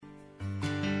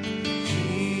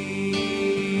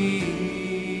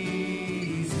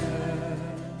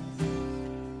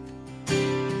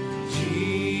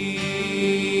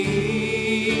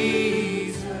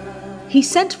He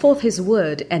sent forth his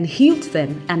word and healed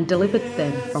them and delivered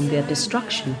them from their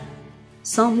destruction.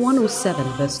 Psalm 107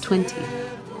 verse 20.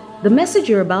 The message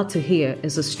you're about to hear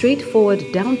is a straightforward,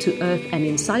 down-to-earth and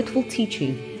insightful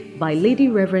teaching by Lady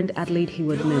Reverend Adelaide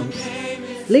Heward Mills.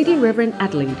 Lady Reverend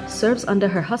Adelaide serves under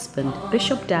her husband,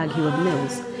 Bishop Dag Heward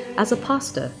Mills, as a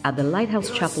pastor at the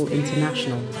Lighthouse Chapel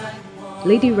International.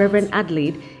 Lady Reverend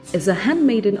Adelaide is a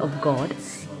handmaiden of God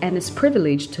and is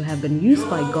privileged to have been used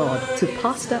by God to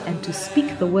pastor and to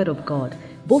speak the word of God,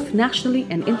 both nationally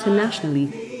and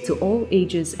internationally, to all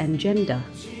ages and gender.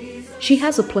 She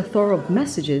has a plethora of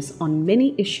messages on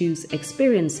many issues,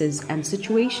 experiences, and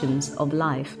situations of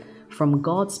life from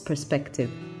God's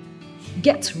perspective.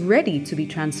 Get ready to be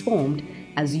transformed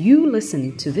as you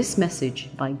listen to this message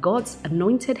by God's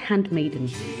anointed handmaiden,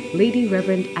 Lady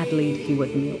Reverend Adelaide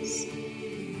Heward Mills.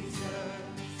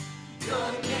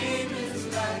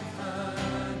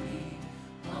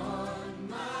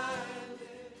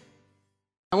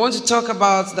 I want to talk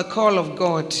about the call of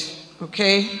God,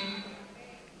 okay?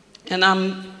 And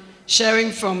I'm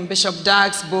sharing from Bishop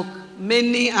Dag's book,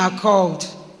 Many Are Called.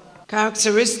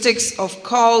 Characteristics of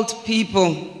called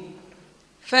people.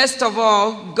 First of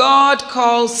all, God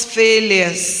calls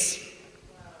failures.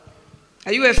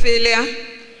 Are you a failure?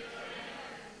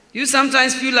 You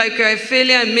sometimes feel like you're a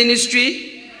failure in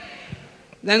ministry?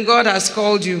 Then God has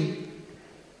called you.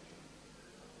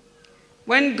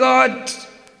 When God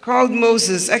called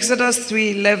Moses, Exodus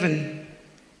 3:11,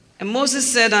 and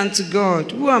Moses said unto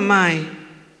God, Who am I,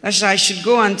 that I should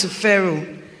go unto Pharaoh,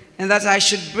 and that I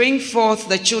should bring forth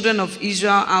the children of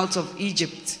Israel out of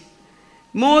Egypt?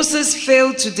 Moses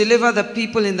failed to deliver the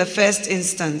people in the first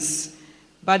instance,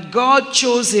 but God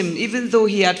chose him even though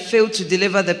he had failed to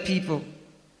deliver the people.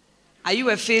 Are you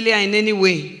a failure in any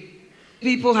way?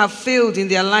 People have failed in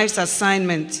their life's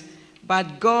assignment,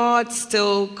 but God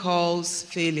still calls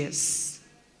failures.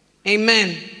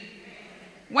 Amen.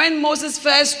 When Moses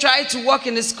first tried to walk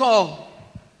in his call,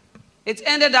 it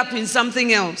ended up in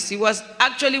something else. He was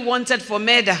actually wanted for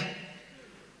murder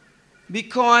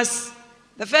because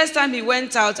the first time he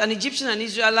went out, an Egyptian and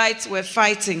Israelites were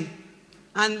fighting,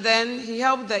 and then he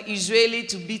helped the Israeli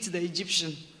to beat the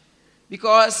Egyptian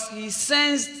because he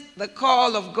sensed the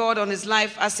call of God on his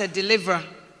life as a deliverer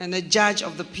and a judge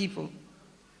of the people.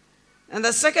 And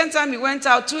the second time he went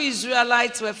out, two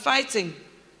Israelites were fighting.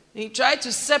 He tried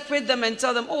to separate them and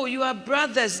tell them, oh, you are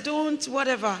brothers, don't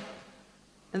whatever.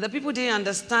 And the people didn't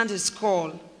understand his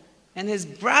call. And his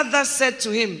brother said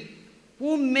to him,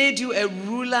 who made you a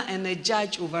ruler and a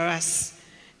judge over us?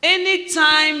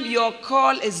 Anytime your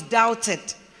call is doubted,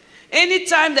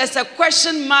 anytime there's a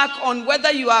question mark on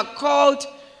whether you are called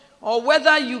or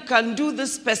whether you can do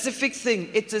this specific thing,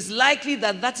 it is likely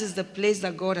that that is the place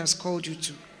that God has called you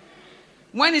to.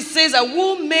 When it says,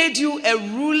 who made you a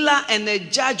ruler and a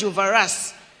judge over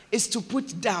us, is to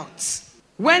put doubts.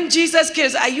 When Jesus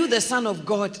came, are you the Son of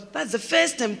God? That's the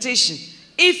first temptation.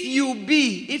 If you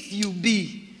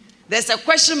be. There's a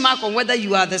question mark on whether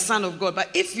you are the Son of God.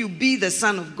 But if you be the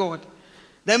Son of God,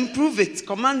 then prove it.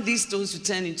 Command these stones to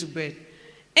turn into bread.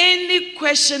 Any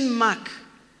question mark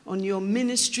on your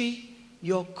ministry,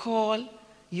 your call,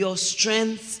 your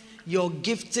strength, your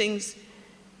giftings,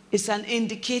 is an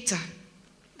indicator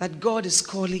that God is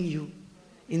calling you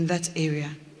in that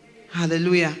area.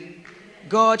 Hallelujah.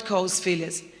 God calls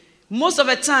failures. Most of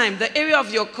the time, the area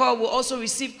of your call will also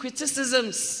receive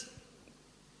criticisms.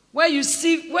 Where you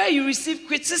receive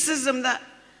criticism that,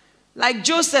 like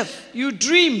Joseph, you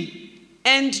dream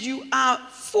and you are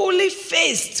fully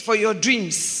faced for your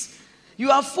dreams.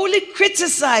 You are fully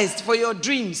criticized for your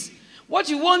dreams. What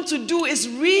you want to do is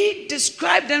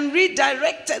re-described and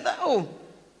redirected. Oh,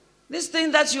 this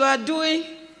thing that you are doing,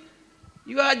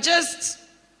 you are just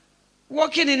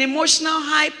walking in emotional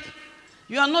hype.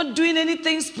 You are not doing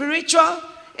anything spiritual.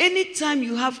 Anytime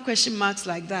you have question marks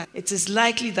like that, it is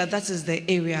likely that that is the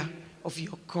area of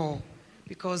your call.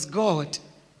 Because God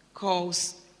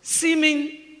calls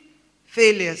seeming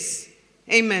failures.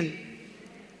 Amen.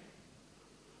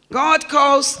 God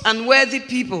calls unworthy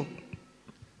people.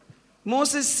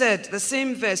 Moses said, the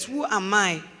same verse, who am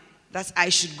I that I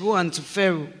should go unto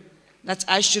Pharaoh, that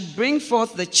I should bring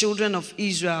forth the children of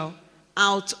Israel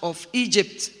out of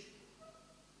Egypt?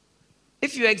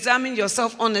 If you examine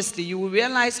yourself honestly, you will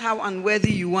realize how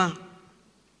unworthy you are.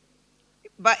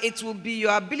 But it will be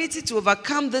your ability to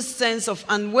overcome this sense of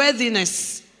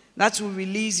unworthiness that will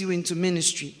release you into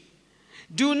ministry.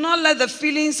 Do not let the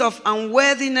feelings of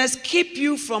unworthiness keep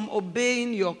you from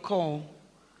obeying your call.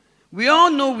 We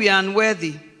all know we are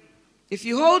unworthy. If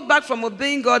you hold back from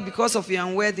obeying God because of your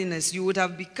unworthiness, you would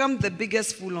have become the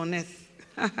biggest fool on earth.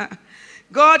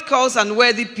 God calls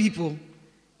unworthy people.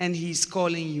 and he's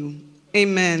calling you.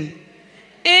 Amen.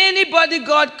 Anybody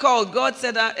God called, God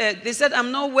said, they said,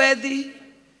 I'm not worthy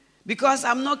because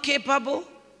I'm not capable.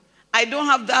 I don't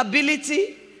have the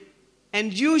ability.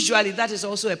 And usually that is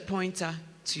also a pointer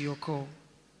to your call.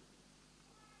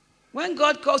 When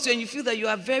God calls you and you feel that you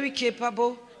are very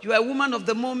capable, you are a woman of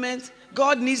the moment,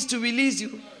 God needs to release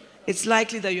you, it's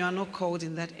likely that you are not called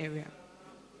in that area.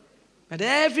 But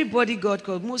everybody God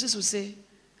called, Moses would say,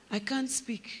 I can't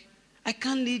speak. I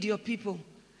can't lead your people.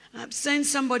 Send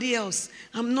somebody else.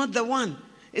 I'm not the one.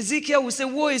 Ezekiel will say,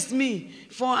 woe is me,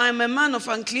 for I'm a man of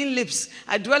unclean lips.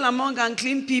 I dwell among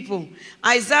unclean people.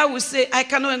 Isaiah will say, I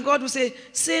cannot. And God will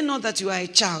say not that you are a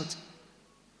child.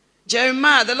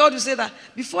 Jeremiah, the Lord will say that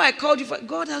before I called you,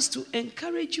 God has to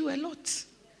encourage you a lot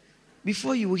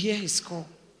before you will hear his call.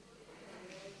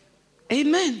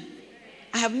 Amen.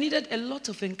 I have needed a lot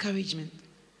of encouragement.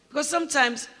 Because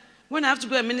sometimes when I have to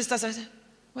go and minister, I say,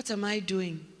 what am I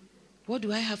doing? What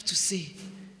do I have to say?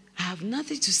 I have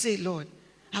nothing to say, Lord.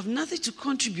 I have nothing to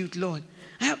contribute, Lord.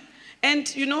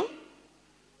 And you know,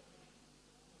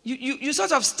 you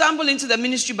sort of stumble into the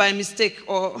ministry by mistake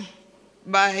or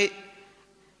by,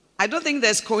 I don't think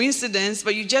there's coincidence,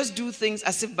 but you just do things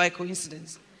as if by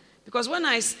coincidence. Because when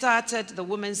I started the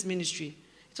women's ministry,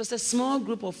 it was a small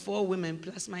group of 4 women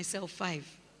plus myself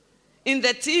 5 in the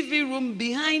TV room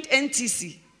behind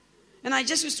NTC. And I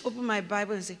just used to open my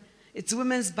Bible and say, it's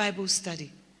women's Bible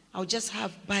study. I'll just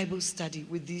have Bible study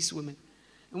with these women.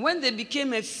 And when they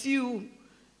became a few,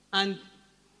 and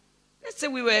let's say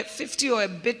we were 50 or a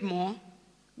bit more,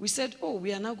 we said, oh,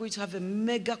 we are now going to have a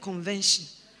mega convention.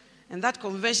 And that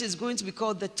convention is going to be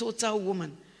called the Total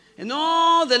Woman. And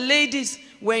all the ladies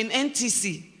were in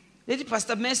NTC. Lady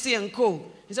Pastor Mercy and Co.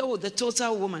 He said, oh, the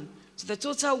Total Woman. So the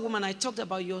Total Woman, I talked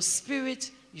about your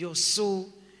spirit, your soul,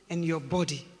 and your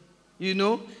body. You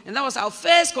know? And that was our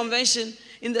first convention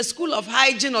in the School of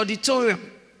Hygiene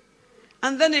Auditorium.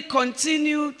 And then it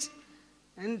continued.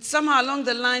 And somehow along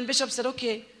the line, Bishop said,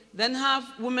 okay, then have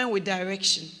Women with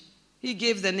Direction. He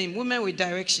gave the name, Women with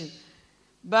Direction.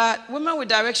 But Women with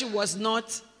Direction was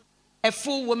not a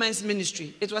full women's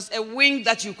ministry. It was a wing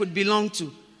that you could belong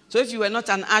to. So if you were not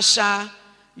an usher,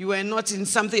 you were not in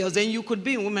something else, then you could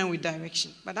be in Women with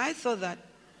Direction. But I thought that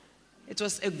it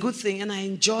was a good thing, and I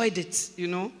enjoyed it, you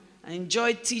know. I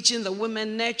enjoyed teaching the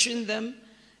women, nurturing them.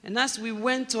 And as we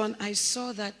went on, I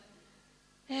saw that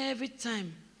every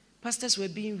time pastors were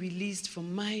being released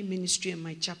from my ministry and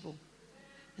my chapel.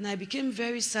 And I became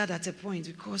very sad at a point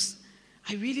because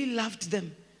I really loved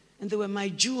them. And they were my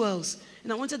jewels.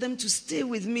 And I wanted them to stay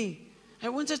with me. I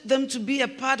wanted them to be a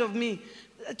part of me.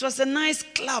 It was a nice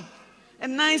club, a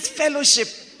nice fellowship,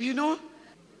 you know.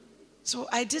 So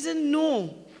I didn't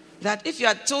know that if you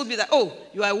had told me that, oh,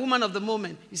 you are a woman of the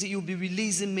moment, you see, you'll be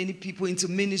releasing many people into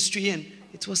ministry. And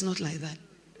it was not like that.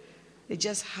 It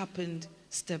just happened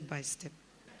step by step.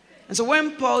 And so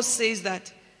when Paul says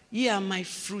that, ye are my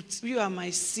fruit, you are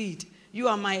my seed, you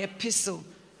are my epistle,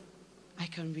 I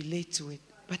can relate to it.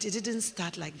 But it didn't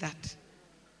start like that.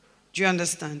 Do you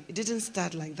understand? It didn't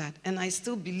start like that. And I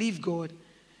still believe God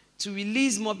to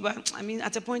release more. But I mean,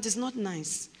 at a point, it's not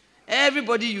nice.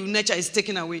 Everybody you nurture is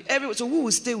taken away. So who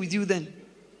will stay with you then?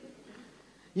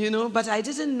 You know, but I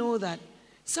didn't know that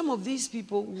some of these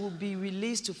people will be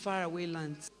released to faraway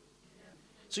lands.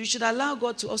 So you should allow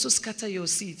God to also scatter your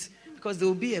seeds because they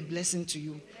will be a blessing to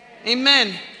you.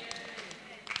 Amen.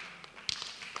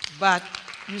 But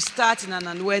you start in an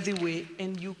unworthy way,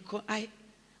 and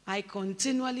I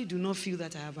continually do not feel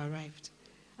that I have arrived.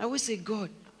 I always say, God,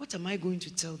 what am I going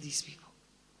to tell these people?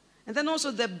 And then also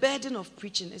the burden of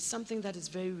preaching is something that is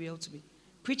very real to me.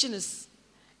 Preaching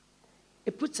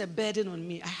it puts a burden on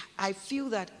me. I feel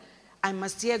that I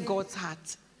must hear God's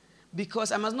heart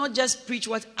because I must not just preach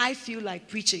what I feel like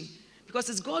preaching because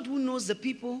it's God who knows the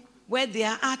people, where they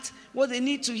are at, what they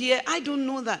need to hear. I don't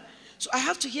know that. So I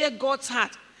have to hear God's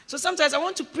heart. So sometimes I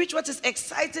want to preach what is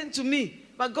exciting to me,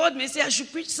 but God may say I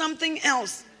should preach something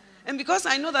else. And because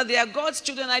I know that they are God's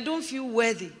children, I don't feel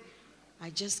worthy. I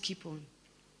just keep on.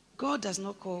 God does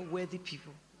not call worthy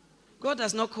people. God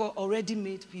does not call already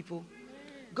made people.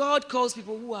 God calls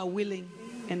people who are willing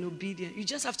and obedient. You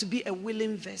just have to be a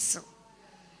willing vessel.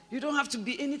 You don't have to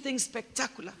be anything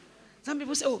spectacular. Some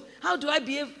people say, oh, how do I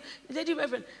behave? Lady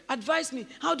Reverend, advise me.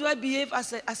 How do I behave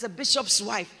as a bishop's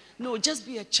wife? No, just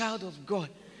be a child of God.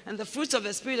 And the fruits of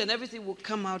the Spirit and everything will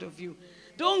come out of you.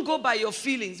 Don't go by your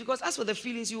feelings, because as for the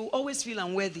feelings, you will always feel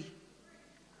unworthy.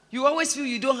 You always feel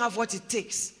you don't have what it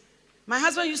takes. My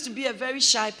husband used to be a very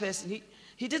shy person.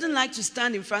 He didn't like to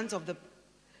stand in front of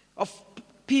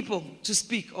people to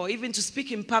speak, or even to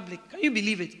speak in public. Can you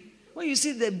believe it? When you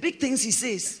see the big things he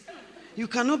says, You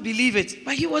cannot believe it.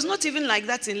 But he was not even like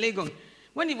that in Legon.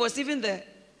 When he was even the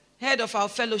head of our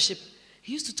fellowship,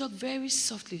 he used to talk very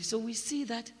softly. So we see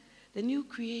that the new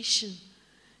creation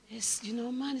is,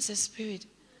 man is a spirit.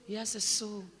 He has a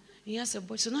soul. He has a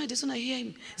body. So now when I hear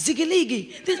him,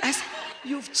 zigiligi, I say,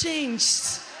 you've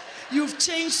changed. You've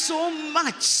changed so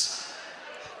much.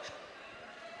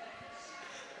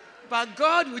 But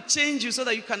God will change you so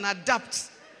that you can adapt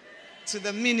to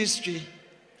the ministry.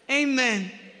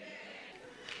 Amen.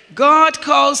 God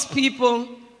calls people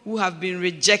who have been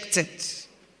rejected.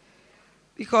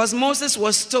 Because Moses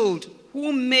was told,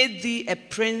 who made thee a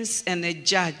prince and a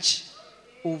judge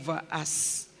over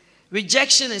us?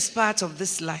 Rejection is part of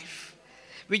this life.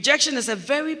 Rejection is a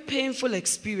very painful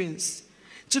experience.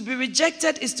 To be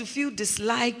rejected is to feel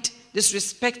disliked,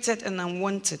 disrespected, and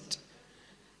unwanted.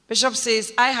 Bishop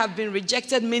says, I have been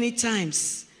rejected many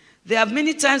times. There are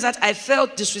many times that I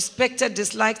felt disrespected,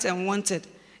 disliked, and wanted.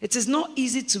 It is not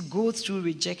easy to go through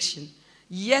rejection.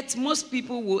 Yet most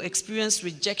people will experience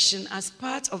rejection as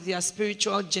part of their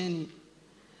spiritual journey.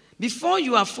 Before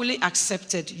you are fully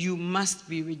accepted, you must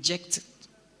be rejected.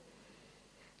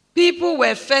 People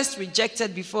were first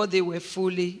rejected before they were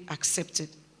fully accepted.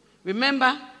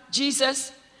 Remember,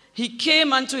 Jesus, he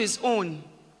came unto his own,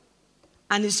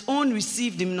 and his own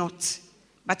received him not.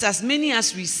 But as many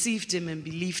as received him and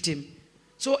believed him.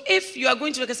 So if you are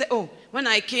going to say, oh, when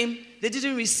I came, they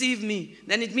didn't receive me,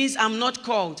 then it means I'm not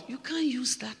called. You can't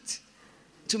use that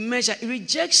to measure.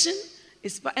 Rejection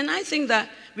is, and I think that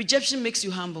rejection makes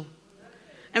you humble.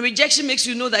 And rejection makes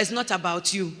you know that it's not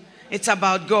about you. It's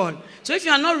about God. So if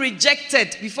you are not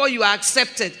rejected before you are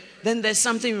accepted, then there's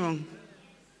something wrong.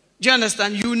 Do you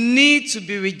understand? You need to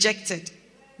be rejected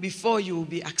before you will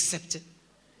be accepted.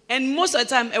 And most of the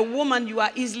time, a woman, you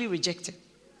are easily rejected.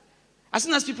 As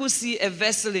soon as people see a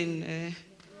vessel in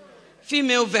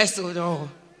female vessel,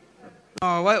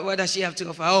 what does she have to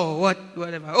offer? Oh,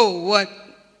 whatever. Oh, what?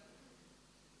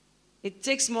 It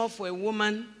takes more for a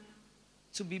woman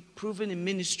to be proven in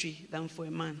ministry than for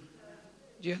a man.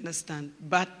 Do you understand?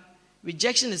 But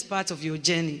rejection is part of your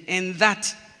journey, and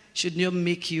that should not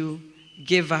make you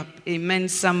give up. Amen,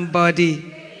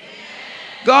 somebody.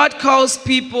 God calls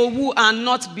people who are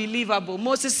not believable.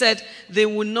 Moses said, they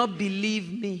will not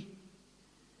believe me.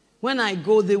 When I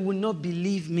go, they will not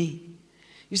believe me.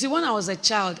 You see, when I was a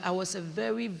child, I was a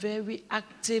very, very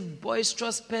active,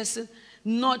 boisterous person,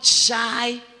 not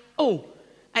shy. Oh,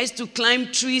 I used to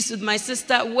climb trees with my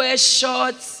sister, wear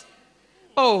shorts.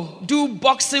 Oh, do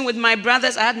boxing with my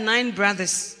brothers. I had 9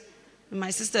 brothers. And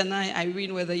my sister and I,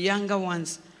 Irene, were the younger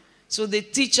ones. So they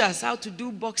teach us how to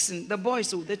do boxing. The boys,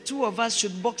 so the 2 of us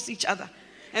should box each other.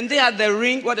 And they had the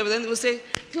ring, whatever. Then they will say,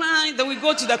 climb. Then we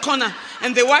go to the corner.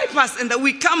 And they wipe us. And then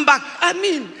we come back. I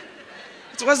mean,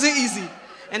 it wasn't easy.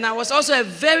 And I was also a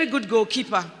very good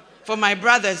goalkeeper for my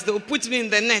brothers. They would put me in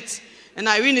the net. And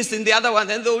Irene is in the other one.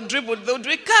 Then they would dribble. They would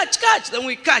catch. Then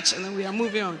we catch. And then we are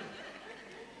moving on.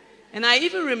 And I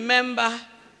even remember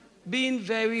being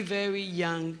very, very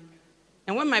young.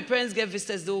 And when my parents get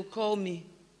visitors, they will call me.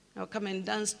 I'll come and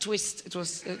dance twist. It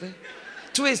was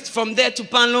twist from there to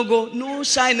Panlogo. No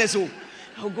shyness. Oh,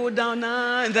 I'll go down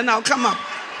and then I'll come up.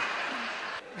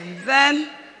 And then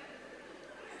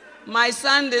my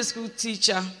Sunday school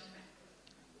teacher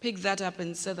picked that up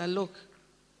and said, look,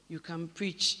 you can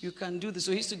preach. You can do this.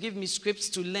 So he used to give me scripts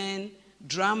to learn,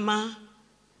 drama.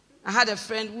 I had a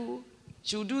friend who,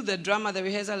 she would do the drama, the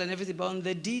rehearsal and everything. But on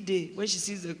the D-Day, when she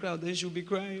sees the crowd, then she'll be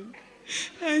crying.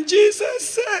 And Jesus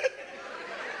said,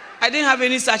 I didn't have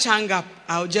any such hang-up.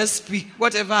 I'll just speak.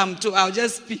 Whatever I'm told, I'll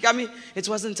just speak. I mean, it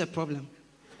wasn't a problem.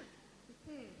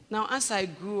 Now, as I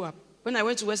grew up, when I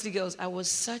went to Wesley Girls, I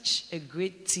was such a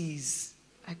great tease.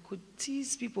 I could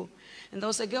tease people. And there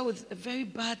was a girl with a very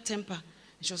bad temper.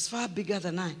 And she was far bigger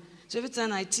than I. So every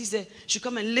time I teased her, she'd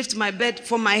come and lift my bed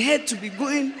for my head to be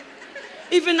going.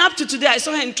 Even up to today, I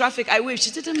saw her in traffic. I waved.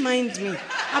 She didn't mind me.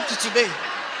 Up to today.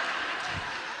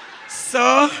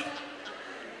 So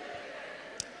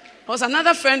there was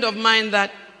another friend of mine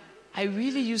that I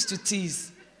really used to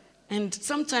tease. And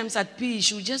sometimes at PE,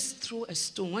 she would just throw a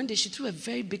stone. One day, she threw a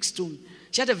very big stone.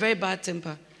 She had a very bad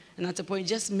temper. And at a point,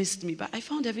 just missed me. But I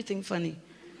found everything funny.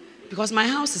 Because my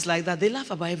house is like that. They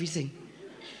laugh about everything.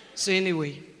 So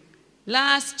anyway,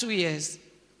 last 2 years,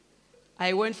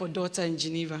 I went for daughter in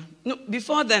Geneva. No,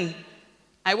 before then,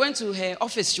 I went to her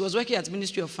office. She was working at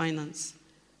Ministry of Finance.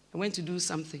 I went to do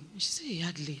something. And she said, hey,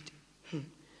 Adelaide,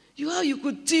 you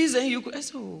could tease and you could. I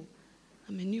said, oh,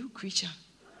 I'm a new creature.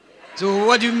 So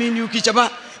what do you mean new creature?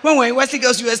 But when we were in Wesley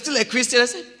Girls, you were still a Christian. I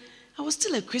said, I was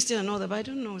still a Christian and all that, but I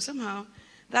don't know. Somehow,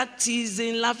 that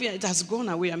teasing, laughing, it has gone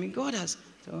away. I mean, God has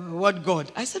What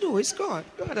God? I said, oh, it's God.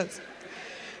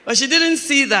 But she didn't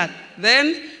see that.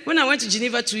 Then, when I went to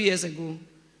Geneva 2 years ago,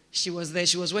 she was there.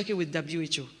 She was working with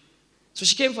WHO. So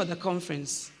she came for the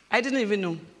conference. I didn't even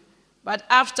know. But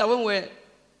after, when we were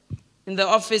in the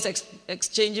office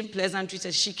exchanging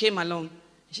pleasantries, she came along.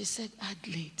 She said,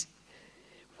 Adelaide,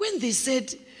 when they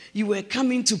said you were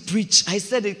coming to preach, I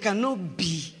said, it cannot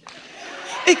be.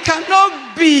 It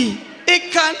cannot be.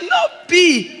 It cannot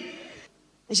be.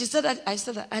 And she said that, I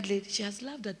said that Adelaide, she has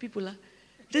laughed at people.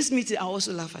 This meeting, I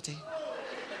also laugh at her.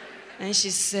 And she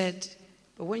said,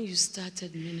 but when you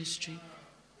started ministry,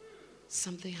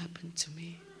 something happened to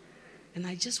me. And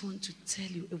I just want to tell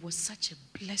you, it was such a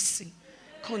blessing.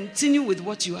 Continue with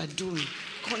what you are doing.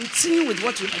 Continue with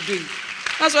what you are doing.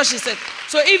 That's what she said.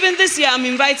 So even this year, I'm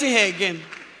inviting her again.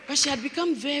 But she had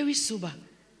become very sober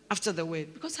after the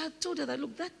word. Because I told her that,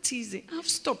 look, that teasing, I've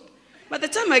stopped. By the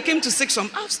time I came to sixth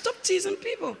form, I've stopped teasing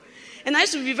people. And I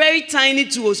used to be very tiny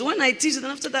too. So when I teased,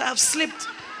 and after that, I've slipped.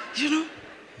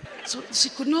 So she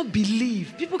could not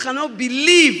believe. People cannot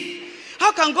believe.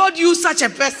 How can God use such a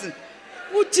person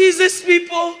who teases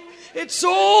people? It's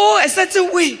so a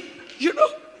certain way,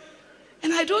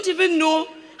 And I don't even know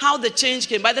how the change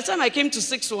came. By the time I came to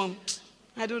sixth form,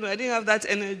 I don't know. I didn't have that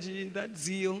energy, that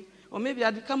zeal. Or maybe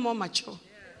I'd become more mature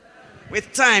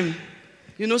with time.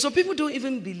 So people don't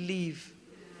even believe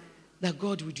that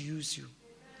God would use you.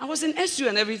 I was in SU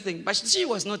and everything, but she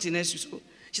was not in SU. So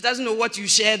she doesn't know what you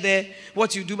share there,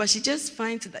 what you do, but she just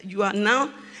finds that you are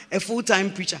now a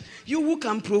full-time preacher. You who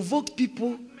can provoke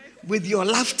people with your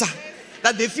laughter,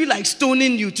 that they feel like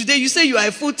stoning you. Today you say you are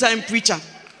a full-time preacher.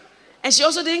 And she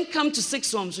also didn't come to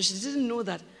sixth form, so she didn't know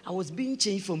that I was being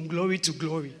changed from glory to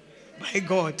glory by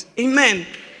God. Amen.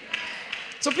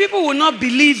 So people will not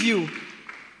believe you,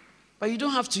 but you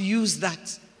don't have to use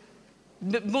that.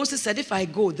 Moses said, if I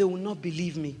go, they will not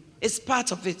believe me. It's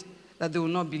part of it that they will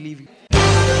not believe you.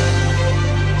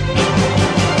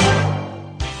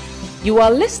 You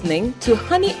are listening to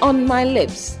Honey on My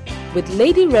Lips with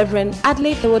Lady Reverend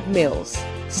Adelaide Howard-Mills.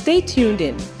 Stay tuned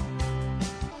in.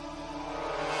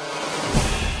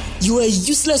 You are a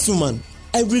useless woman.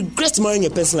 I regret marrying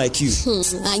a person like you.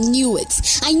 I knew it.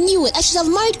 I should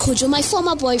have married Kojo, my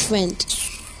former boyfriend.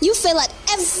 You fail at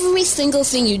every single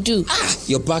thing you do.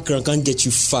 Your background can't get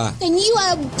you far. And you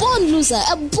are a born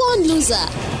loser.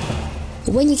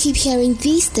 When you keep hearing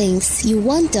these things, you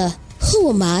wonder,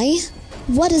 who am I?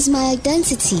 What is my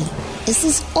identity? Is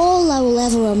this all I will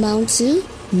ever amount to?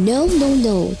 No.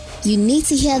 You need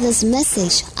to hear this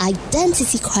message,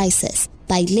 Identity Crisis,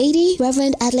 by Lady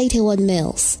Reverend Adelaide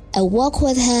Howard-Mills. A walk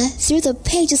with her through the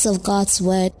pages of God's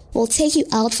Word will take you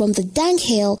out from the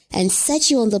dunghill and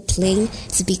set you on the plane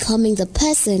to becoming the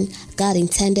person God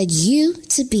intended you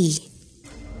to be.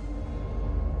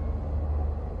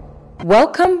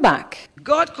 Welcome back.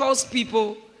 God calls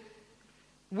people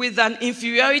with an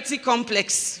inferiority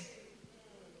complex.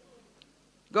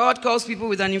 God calls people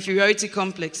with an inferiority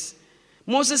complex.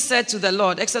 Moses said to the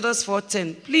Lord, Exodus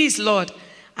 4:10, please, Lord,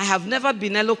 I have never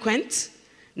been eloquent,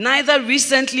 neither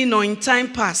recently nor in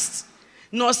time past,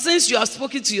 nor since you have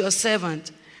spoken to your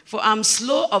servant, for I'm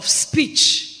slow of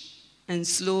speech and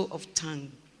slow of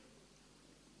tongue.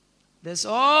 There's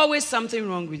always something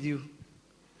wrong with you.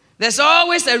 There's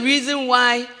always a reason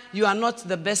why you are not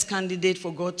the best candidate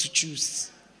for God to choose.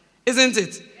 Isn't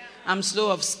it? I'm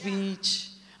slow of speech.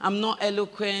 I'm not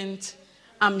eloquent.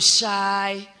 I'm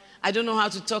shy. I don't know how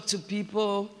to talk to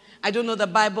people. I don't know the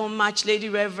Bible much, Lady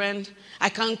Reverend. I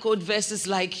can't quote verses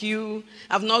like you.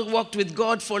 I've not walked with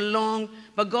God for long.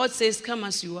 But God says, come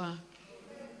as you are.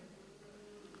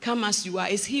 Come as you are.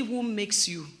 It's He who makes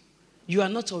you. You are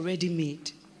not already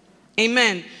made.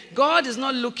 Amen. God is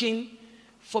not looking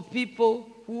for people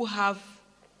who have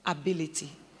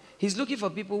ability. He's looking for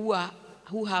people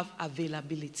who have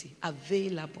availability.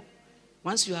 Available.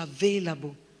 Once you are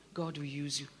available, God will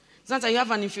use you. Sometimes you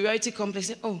have an inferiority complex.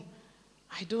 Say, oh,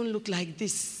 I don't look like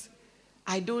this.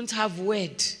 I don't have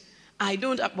word.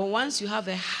 But once you have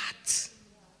a heart,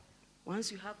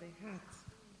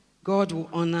 God will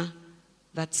honor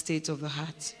that state of the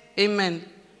heart. Amen.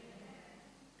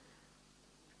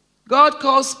 God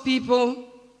calls people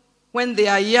when they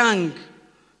are young.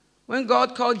 When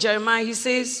God called Jeremiah, he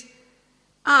says,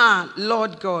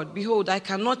 Lord God, behold, I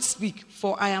cannot speak,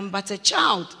 for I am but a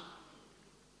child.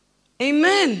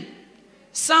 Amen.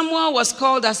 Samuel was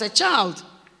called as a child.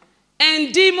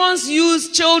 And demons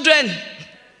use children.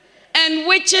 And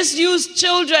witches use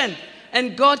children.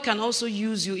 And God can also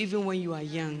use you even when you are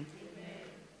young.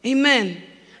 Amen.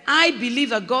 I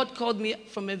believe that God called me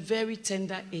from a very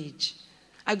tender age.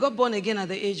 I got born again at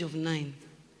the age of 9.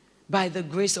 by the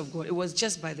grace of God. It was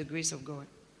just by the grace of God.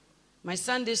 My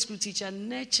Sunday school teacher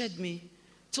nurtured me,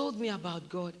 told me about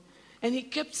God, and he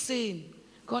kept saying,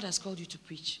 God has called you to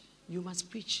preach. You must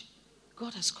preach.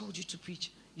 God has called you to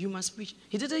preach. You must preach.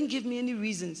 He didn't give me any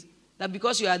reasons that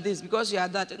because you are this, because you are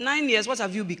that. 9 years, what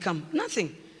have you become?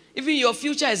 Nothing. Even your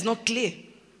future is not clear,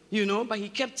 but he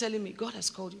kept telling me, God has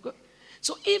called you. God.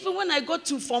 So even when I got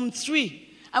to Form 3,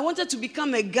 I wanted to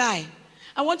become a guy.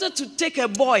 I wanted to take a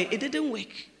boy. It didn't work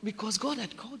because God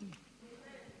had called me.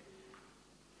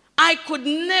 I could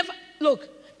never,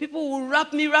 look, people will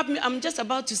wrap me. I'm just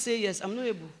about to say yes. I'm not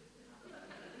able.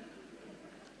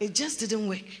 It just didn't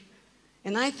work.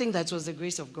 And I think that was the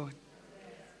grace of God.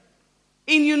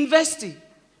 In university,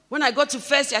 when I got to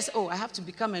first year, I said, I have to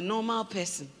become a normal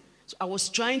person. So I was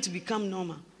trying to become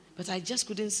normal. But I just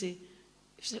couldn't say,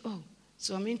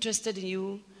 so I'm interested in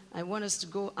you. I want us to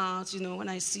go out. When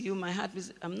I see you, my heart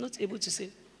is, I'm not able to say,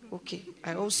 okay,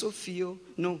 I also feel,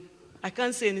 no. I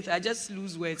can't say anything. I just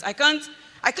lose words. I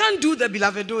can't do the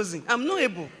beloved dosing. I'm not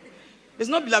able. It's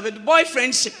not beloved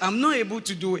boyfriendship. I'm not able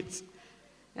to do it.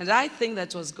 And I think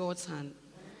that was God's hand.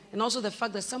 And also the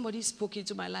fact that somebody spoke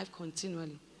into my life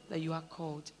continually, that you are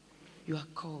called. You are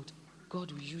called.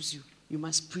 God will use you. You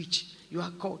must preach. You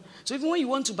are called. So even when you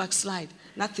want to backslide,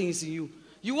 nothing is in you.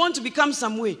 You want to become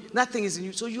some way, nothing is in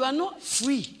you. So you are not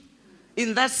free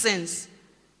in that sense.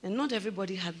 And not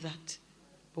everybody had that.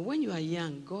 But when you are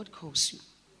young, God calls you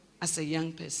as a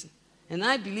young person. And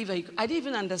I believe I didn't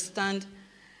even understand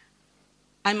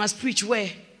I must preach where,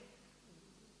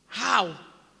 how,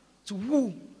 to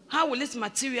who, how will it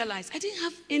materialize? I didn't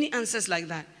have any answers like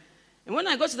that. And when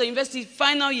I got to the university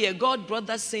final year, God brought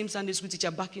that same Sunday school teacher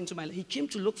back into my life. He came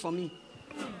to look for me.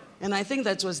 And I think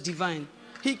that was divine.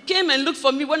 He came and looked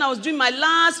for me when I was doing my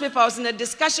last paper. I was in a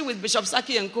discussion with Bishop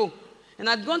Saki and co. And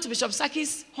I'd gone to Bishop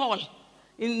Saki's hall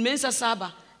in Mesa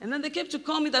Saba. And then they came to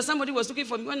call me that somebody was looking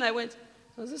for me. When I went,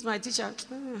 was this my teacher?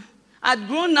 I'd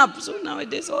grown up, so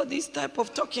nowadays all these type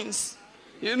of talkings,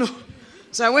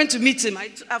 So I went to meet him.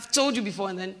 I've told you before,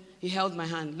 and then he held my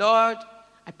hand. Lord,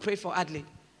 I pray for Adelaide.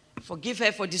 Forgive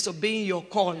her for disobeying your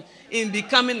call in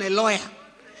becoming a lawyer.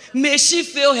 May she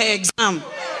fail her exam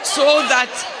so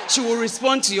that she will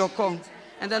respond to your call.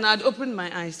 And then I'd opened my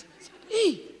eyes. I said,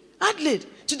 hey, Adelaide,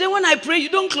 today when I pray, you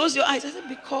don't close your eyes. I said,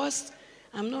 because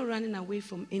I'm not running away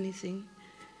from anything.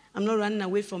 I'm not running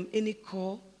away from any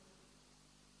call.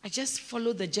 I just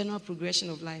follow the general progression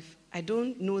of life. I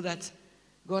don't know that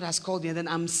God has called me and then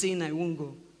I'm saying I won't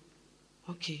go.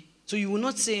 Okay. So you will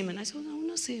not say amen. I said, no, I will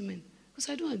not say amen. Because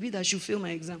I don't agree that I should fail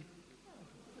my exam.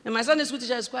 And my Sunday school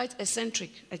teacher is quite eccentric,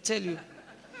 I tell you.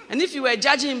 And if you were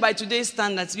judging him by today's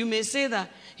standards, you may say that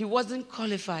he wasn't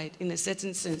qualified in a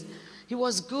certain sense. He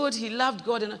was good, he loved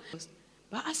God.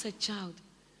 But as a child,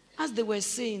 as they were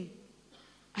saying,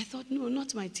 I thought, no,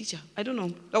 not my teacher. I don't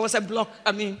know. There was a block.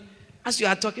 As you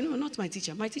are talking, no, not my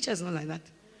teacher. My teacher is not like that.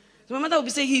 So my mother would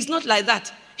be saying, he's not like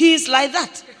that. He is like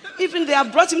that. Even they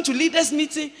have brought him to leaders'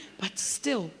 meeting, but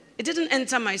still, it didn't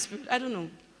enter my spirit. I don't know.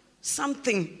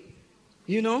 Something,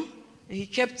 And he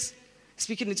kept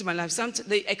speaking into my life.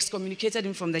 They excommunicated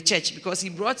him from the church because he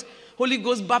brought Holy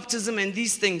Ghost baptism and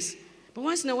these things. But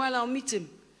once in a while, I'll meet him.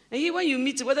 And when you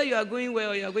meet him, whether you are going where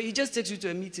or you are going, he just takes you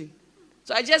to a meeting.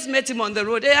 So I just met him on the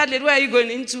road. Hey, Adelaide, where are you going?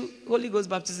 Into Holy Ghost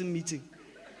baptism meeting.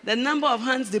 The number of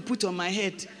hands they put on my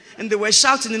head, and they were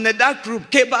shouting in the dark room,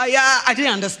 Kebaya, I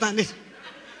didn't understand it.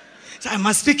 So I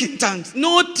must speak in tongues.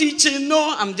 No teaching,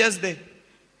 no, I'm just there.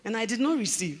 And I did not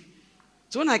receive.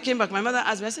 So when I came back, my mother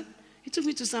asked me, I said, he took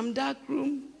me to some dark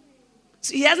room.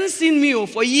 So he hasn't seen me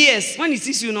for years. When he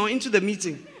sees you into the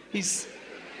meeting,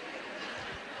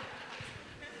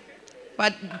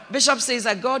 But Bishop says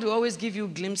that God will always give you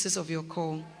glimpses of your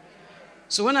call.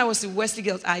 So when I was in Wesley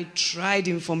Girls, I tried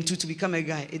in Form 2 to become a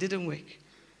guy. It didn't work.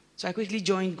 So I quickly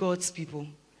joined God's people,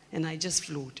 and I just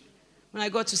flowed. When I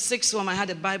got to 6th form, I had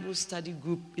a Bible study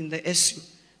group in the SU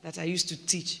that I used to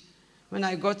teach. When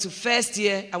I got to first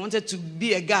year, I wanted to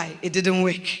be a guy. It didn't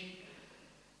work.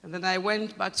 And then I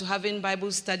went back to having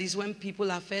Bible studies when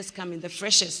people are first coming, the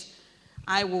freshers.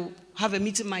 I will have a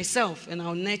meeting myself, and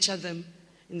I'll nurture them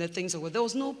in the things of God. There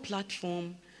was no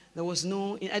platform. I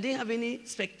didn't have any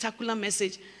spectacular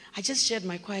message. I just shared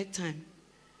my quiet time.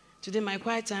 Today, my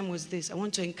quiet time was this. I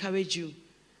want to encourage you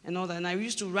and all that. And I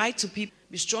used to write to people,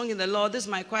 be strong in the Lord. This is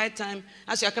my quiet time.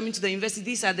 As you are coming to the university,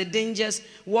 these are the dangers.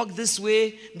 Walk this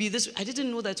way, be this way. I didn't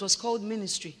know that it was called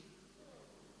ministry.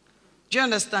 Do you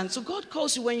understand? So God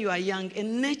calls you when you are young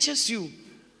and nurtures you.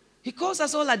 He calls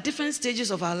us all at different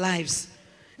stages of our lives.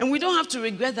 And we don't have to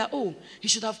regret that, he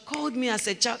should have called me as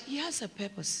a child. He has a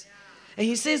purpose. And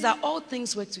he says that all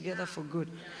things work together for good.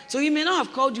 So he may not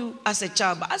have called you as a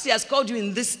child, but as he has called you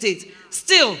in this state,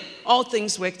 still all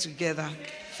things work together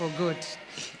for good.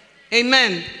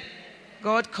 Amen.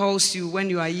 God calls you when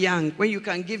you are young, when you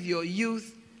can give your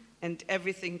youth and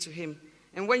everything to him.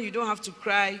 And when you don't have to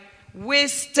cry,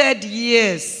 wasted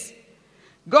years.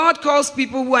 God calls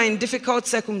people who are in difficult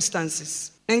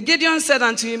circumstances. And Gideon said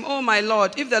unto him, O my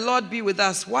Lord, if the Lord be with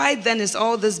us, why then is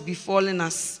all this befallen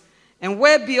us? And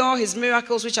where be all his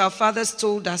miracles which our fathers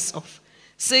told us of,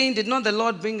 saying, did not the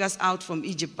Lord bring us out from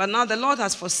Egypt? But now the Lord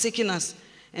has forsaken us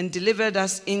and delivered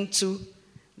us into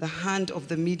the hand of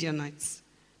the Midianites.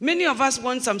 Many of us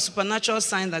want some supernatural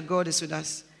sign that God is with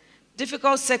us.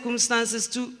 Difficult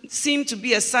circumstances seem to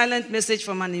be a silent message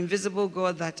from an invisible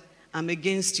God that I'm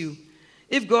against you.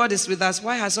 If God is with us,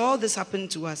 why has all this happened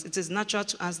to us? It is natural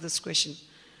to ask this question.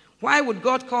 Why would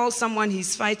God call someone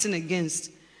he's fighting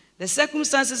against? The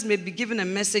circumstances may be given a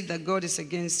message that God is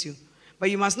against you,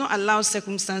 but you must not allow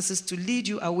circumstances to lead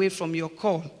you away from your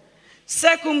call.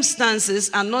 Circumstances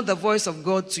are not the voice of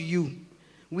God to you.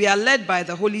 We are led by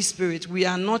the Holy Spirit. We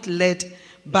are not led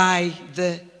by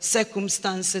the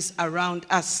circumstances around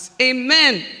us.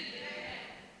 Amen.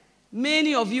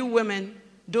 Many of you women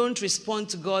don't respond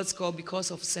to God's call because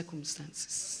of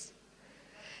circumstances.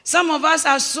 Some of us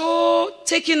are so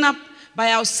taken up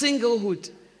by our singlehood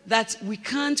that we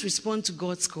can't respond to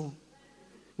God's call.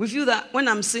 We feel that when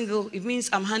I'm single, it means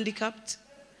I'm handicapped,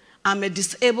 I'm a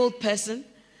disabled person,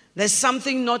 there's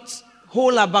something not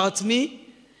whole about me.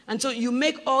 And so you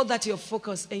make all that your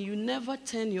focus and you never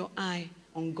turn your eye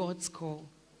on God's call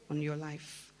on your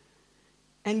life.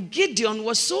 And Gideon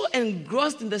was so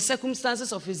engrossed in the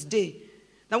circumstances of his day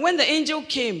that when the angel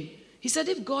came, he said,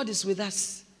 if God is with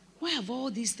us, why have all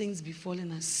these things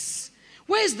befallen us?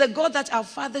 Where is the God that our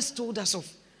fathers told us of?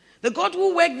 The God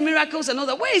who worked miracles and all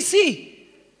that, where is he?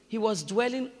 He was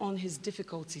dwelling on his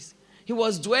difficulties. He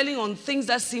was dwelling on things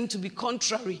that seemed to be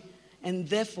contrary. And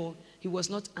therefore, he was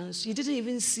not answered. He didn't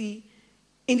even see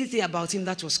anything about him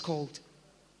that was called.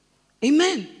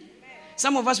 Amen.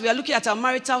 Some of us, we are looking at our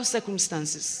marital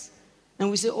circumstances. And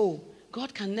we say, oh,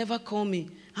 God can never call me.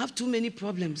 I have too many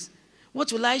problems.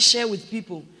 What will I share with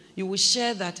people? You will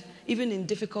share that even in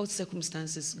difficult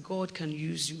circumstances, God can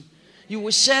use you. You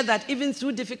will share that even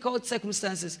through difficult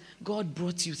circumstances, God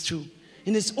brought you through.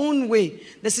 In his own way.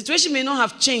 The situation may not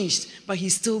have changed, but he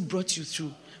still brought you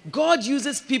through. God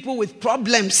uses people with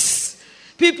problems,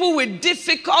 people with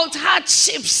difficult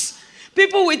hardships,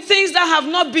 people with things that have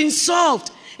not been solved.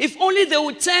 If only they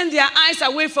would turn their eyes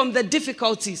away from the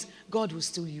difficulties, God will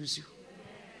still use you.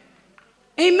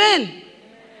 Amen.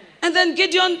 And then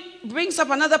Gideon brings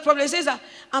up another problem. He says that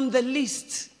I'm the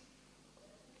least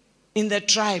in the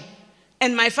tribe,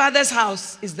 and my father's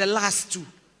house is the last too.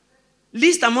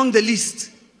 Least among the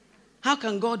least. How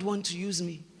can God want to use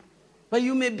me? But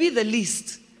you may be the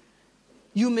least.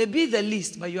 You may be the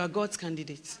least, but you are God's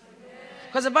candidate.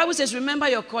 Because the Bible says, remember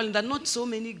your calling, that not so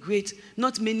many great,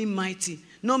 not many mighty,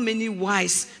 not many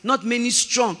wise, not many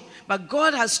strong, but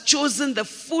God has chosen the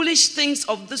foolish things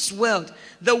of this world,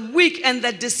 the weak and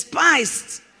the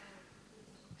despised,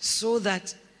 so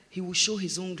that he will show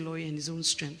his own glory and his own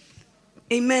strength.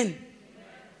 Amen.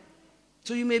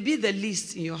 So you may be the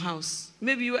least in your house.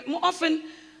 Maybe more often,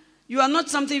 you are not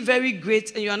something very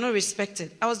great and you are not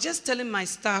respected. I was just telling my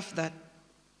staff that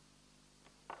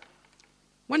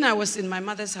when I was in my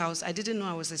mother's house, I didn't know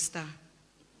I was a star.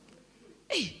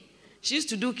 Hey, she used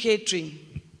to do catering.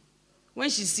 When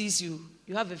she sees you,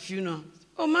 you have a funeral.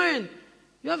 Oh, Marion,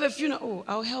 you have a funeral. Oh,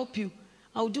 I'll help you.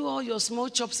 I'll do all your small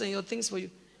chops and your things for you.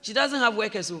 She doesn't have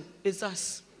workers, so it's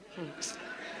us.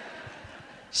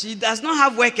 She does not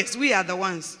have workers. We are the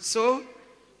ones. So,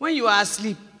 when you are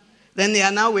asleep, then they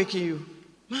are now waking you.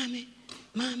 Mommy.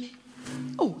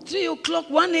 Oh, 3 o'clock,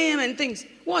 1 a.m. and things.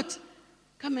 What?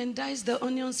 Come and dice the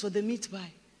onions for the meat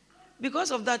pie. Because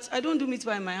of that, I don't do meat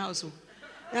pie in my house.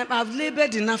 I've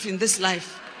labored enough in this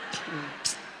life.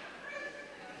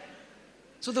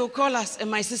 So they'll call us and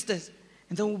my sisters,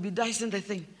 and then we'll be dicing the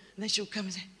thing. And then she'll come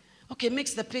and say, okay,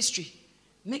 mix the pastry.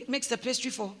 Mix the pastry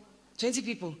for 20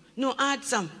 people. No, add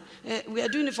some. We are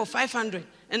doing it for 500.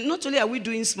 And not only are we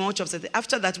doing small chops,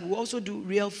 after that, we'll also do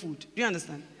real food. Do you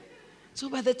understand? So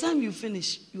by the time you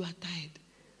finish, you are tired.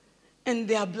 And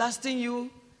they are blasting you.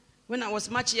 When I was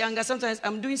much younger, sometimes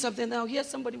I'm doing something, and I'll hear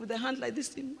somebody with a hand like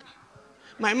this.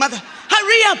 My mother,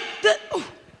 hurry up!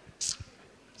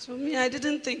 So me, I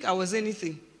didn't think I was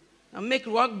anything. I make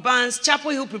rock bands, Chapel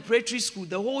Hill Preparatory School,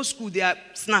 the whole school, they are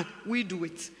snack. We do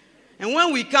it. And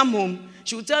when we come home,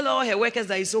 she will tell all her workers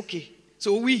that it's okay.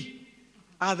 So we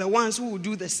are the ones who will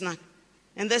do the snack.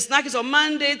 And the snack is on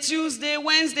Monday, Tuesday,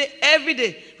 Wednesday, every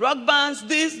day. Rock bands,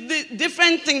 this,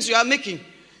 different things you are making.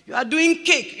 You are doing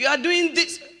cake. You are doing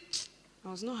this. I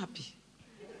was not happy.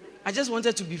 I just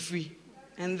wanted to be free.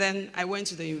 And then I went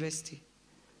to the university.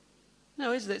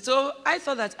 So I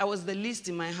thought that I was the least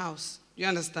in my house. You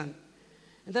understand?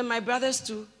 And then my brothers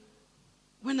too,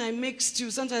 when I make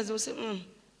stew, sometimes they will say,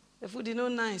 the food is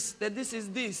not nice. That this is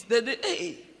this.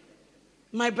 Hey.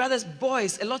 My brothers,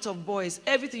 boys, a lot of boys,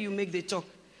 everything you make, they talk.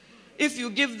 If you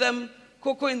give them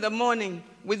cocoa in the morning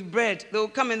with bread, they will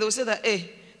come and they will say that,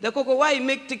 hey, the cocoa, why you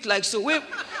make thick like so? Where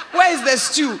is the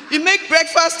stew? You make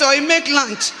breakfast or you make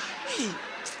lunch? Hey.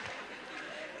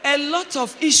 A lot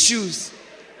of issues.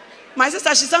 My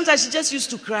sister, sometimes she just used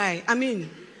to cry. I mean,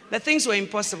 the things were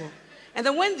impossible. And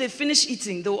then when they finish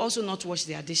eating, they will also not wash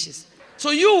their dishes.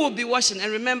 So you will be washing.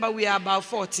 And remember, we are about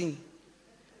 14.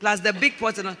 Plus the big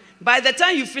pot. By the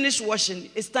time you finish washing,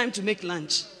 it's time to make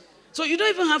lunch. So you don't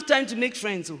even have time to make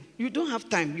friends. You don't have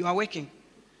time. You are working.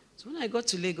 So when I got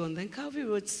to Legon, then Calvary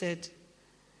Road said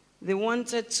they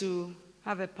wanted to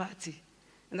have a party.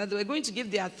 And that they were going to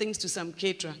give their things to some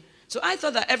caterer. So I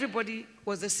thought that everybody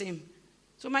was the same.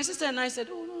 So my sister and I said,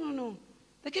 oh, no.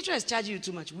 The caterer is charging you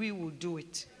too much. We will do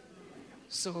it.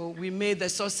 So we made the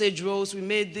sausage rolls. We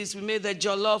made this. We made the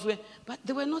jollof. But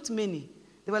there were not many.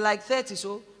 There were like 30.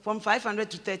 So from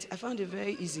 500 to 30, I found it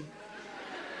very easy.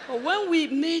 But when we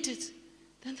made it,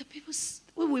 then the people,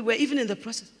 when we were even in the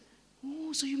process,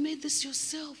 oh, so you made this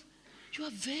yourself. You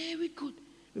are very good.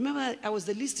 Remember, I was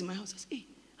the least in my house. I said, hey,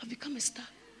 I've become a star.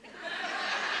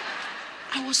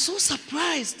 I was so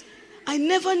surprised. I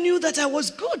never knew that I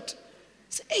was good. I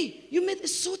said, hey, you made it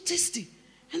so tasty.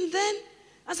 And then,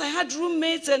 as I had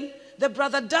roommates and the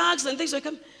brother dogs and things like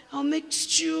that, I'll make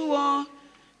stew or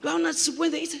groundnut soup.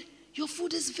 When they eat it, your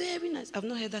food is very nice. I've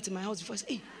not heard that in my house before. I said,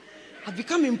 hey, I've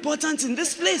become important in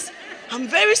this place. I'm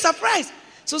very surprised.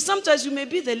 So sometimes you may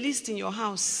be the least in your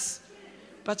house.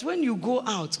 But when you go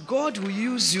out, God will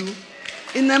use you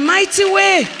in a mighty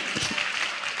way.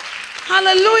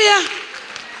 Hallelujah.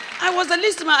 I was the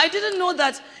least man. I didn't know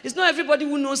that it's not everybody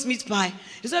who knows meat pie.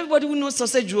 It's not everybody who knows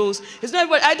sausage rolls. It's not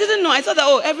everybody. I didn't know. I thought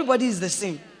that, everybody is the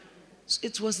same. So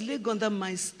it was Legon that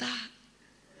my star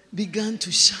began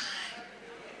to shine.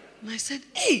 And I said,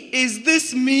 hey, is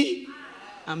this me?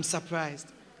 I'm surprised.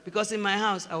 Because in my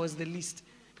house, I was the least.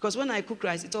 Because when I cook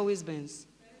rice, it always burns.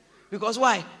 Because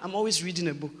why? I'm always reading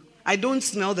a book. I don't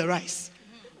smell the rice.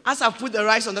 As I put the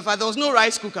rice on the fire, there was no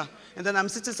rice cooker. And then I'm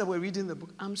sitting somewhere reading the book.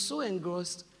 I'm so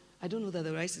engrossed. I don't know that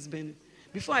the rice is burning.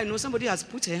 Before I know, somebody has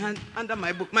put her hand under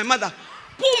my book. My mother,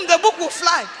 boom, the book will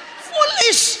fly.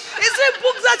 Foolish. Is it a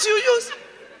book that you use?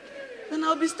 Then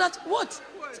I'll be what?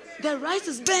 The rice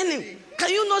is burning. Can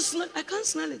you not smell it? I can't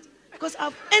smell it. Because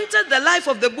I've entered the life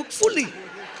of the book fully.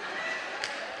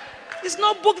 It's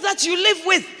not book that you live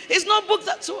with. It's not book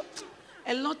that... So,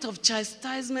 a lot of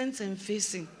chastisements and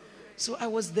facing. So I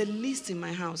was the least in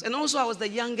my house. And also I was the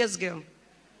youngest girl.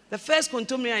 The first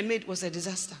contomere I made was a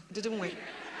disaster. It didn't work.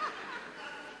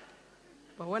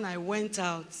 But when I went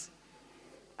out,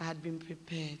 I had been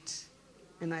prepared.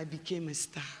 And I became a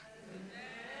star.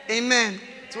 Amen.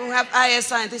 So when we have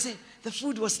ISI and they say, the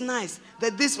food was nice.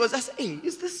 That this was... I said, hey,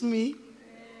 is this me?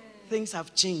 Things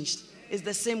have changed. It's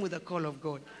the same with the call of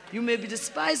God. You may be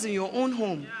despised in your own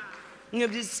home. You may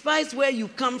be despised where you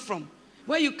come from.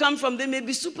 Where you come from, they may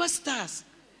be superstars.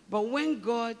 But when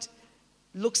God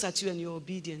looks at you and your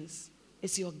obedience,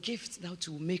 it's your gift that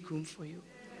will make room for you.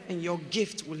 And your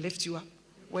gift will lift you up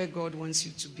where God wants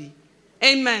you to be.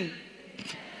 Amen.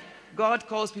 God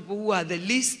calls people who are the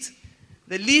least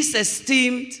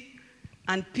esteemed,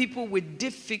 and people with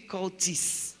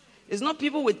difficulties. It's not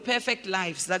people with perfect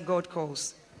lives that God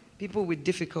calls. People with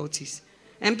difficulties.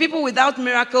 And people without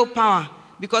miracle power.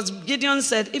 Because Gideon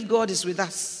said, if God is with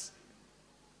us,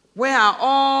 where are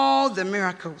all the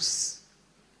miracles?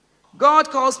 God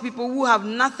calls people who have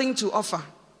nothing to offer.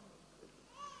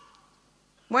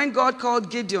 When God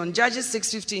called Gideon, Judges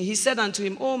 6:15, he said unto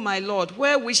him, O my Lord,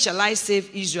 wherewith shall I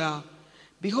save Israel?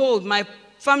 Behold, my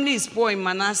family is poor in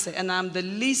Manasseh, and I am the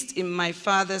least in my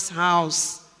father's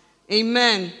house.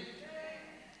 Amen.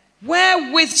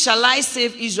 Wherewith shall I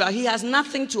save Israel? He has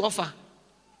nothing to offer.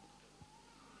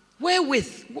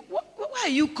 Wherewith? Why are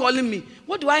you calling me?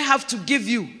 What do I have to give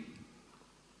you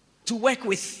to work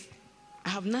with? I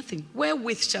have nothing.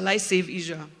 Wherewith shall I save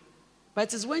Israel? But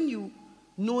it is when you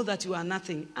know that you are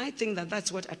nothing, I think that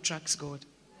that's what attracts God.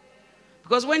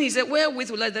 Because when he said, wherewith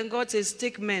will I, then God says,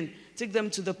 take men, take them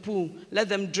to the pool, let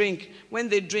them drink. When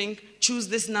they drink, choose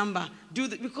this number.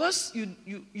 Because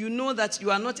you know that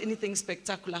you are not anything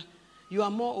spectacular, you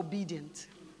are more obedient.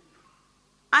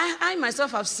 I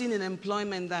myself have seen in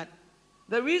employment that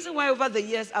the reason why over the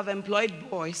years I've employed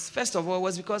boys, first of all,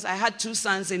 was because I had 2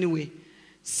 sons anyway.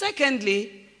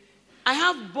 Secondly, I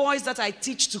have boys that I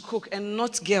teach to cook and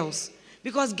not girls,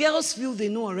 because girls feel they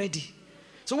know already.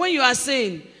 So when you are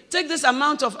saying, take this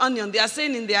amount of onion, they are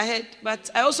saying in their head, but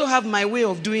I also have my way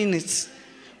of doing it.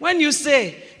 When you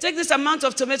say, take this amount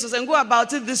of tomatoes and go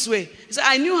about it this way, you say,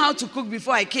 I knew how to cook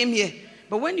before I came here.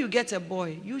 But when you get a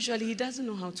boy, usually he doesn't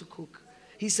know how to cook.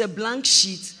 He's a blank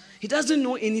sheet. He doesn't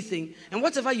know anything. And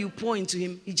whatever you pour into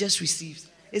him, he just receives.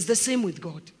 It's the same with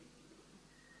God.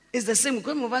 It's the same.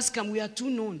 When of us come, we are too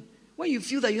known. When you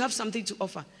feel that you have something to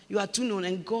offer, you are too known.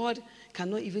 And God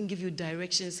cannot even give you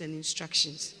directions and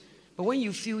instructions. But when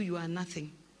you feel you are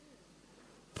nothing,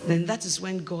 then that is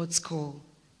when God's call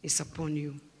is upon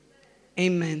you.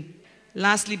 Amen.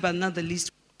 Lastly, but not the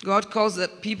least, God calls the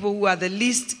people who are the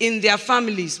least in their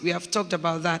families. We have talked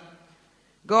about that.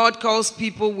 God calls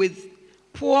people with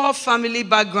poor family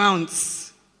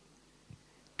backgrounds.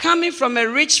 Coming from a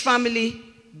rich family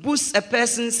boosts a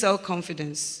person's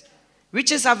self-confidence.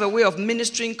 Riches have a way of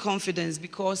ministering confidence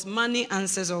because money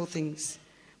answers all things.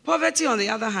 Poverty, on the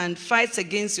other hand, fights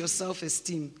against your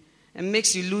self-esteem and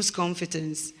makes you lose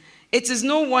confidence. It is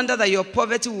no wonder that your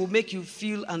poverty will make you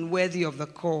feel unworthy of the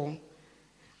call.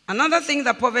 Another thing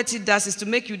that poverty does is to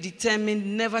make you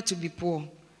determined never to be poor.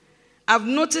 I've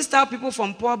noticed how people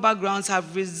from poor backgrounds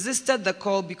have resisted the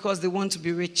call because they want to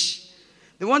be rich.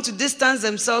 They want to distance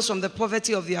themselves from the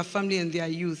poverty of their family and their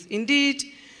youth. Indeed,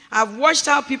 I've watched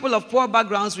how people of poor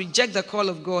backgrounds reject the call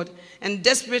of God and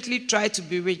desperately try to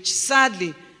be rich.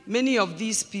 Sadly, many of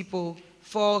these people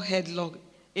fall headlong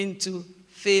into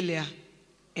failure.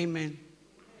 Amen.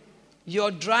 Your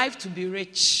drive to be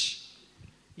rich,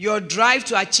 your drive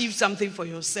to achieve something for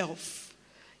yourself,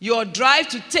 your drive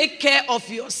to take care of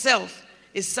yourself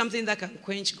is something that can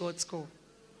quench God's call.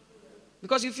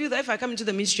 Because you feel that if I come into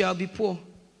the ministry, I'll be poor.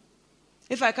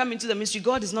 If I come into the ministry,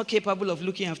 God is not capable of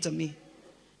looking after me.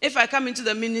 If I come into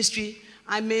the ministry,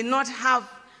 I may not have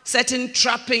certain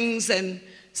trappings and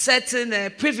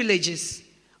certain privileges.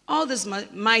 All this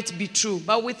might be true,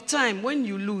 but with time, when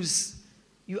you lose,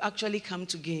 you actually come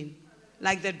to gain.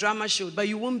 Like the drama showed, but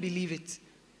you won't believe it.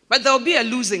 But there will be a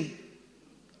losing.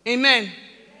 Amen.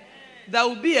 There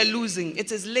will be a losing.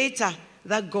 It is later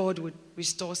that God would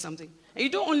restore something. And you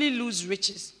don't only lose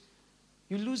riches,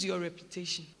 you lose your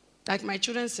reputation. Like my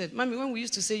children said, Mommy, when we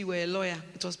used to say you were a lawyer,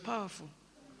 it was powerful.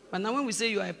 But now when we say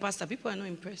you are a pastor, people are not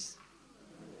impressed.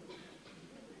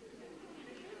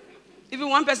 Even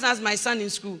one person asked my son in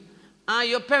school,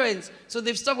 your parents, so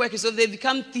they've stopped working, so they've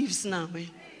become thieves now.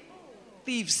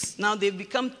 Thieves. Now they've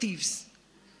become thieves.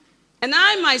 And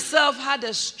I myself had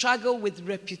a struggle with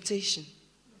reputation.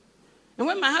 And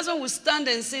when my husband would stand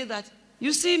and say that,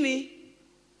 you see me,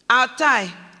 our tie,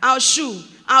 our shoe,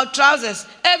 our trousers,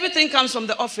 everything comes from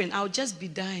the offering, I'll just be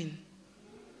dying.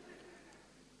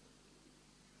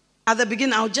 At the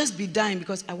beginning, I'll just be dying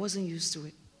because I wasn't used to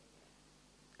it.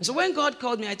 And so when God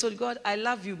called me, I told God, I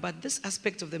love you, but this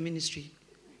aspect of the ministry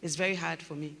is very hard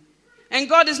for me. And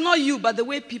God, is not you, but the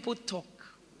way people talk.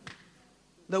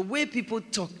 The way people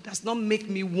talk does not make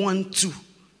me want to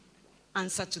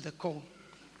answer to the call.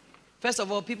 First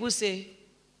of all, people say,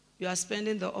 you are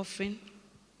spending the offering.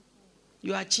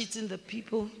 You are cheating the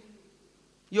people.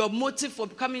 Your motive for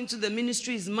coming to the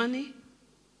ministry is money.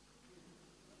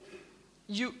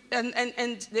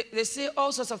 They say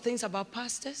all sorts of things about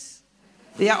pastors.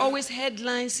 There are always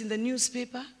headlines in the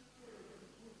newspaper.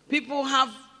 People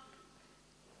have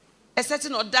a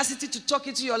certain audacity to talk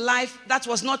into your life that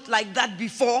was not like that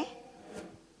before.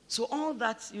 So all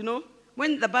that,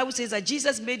 when the Bible says that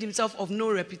Jesus made himself of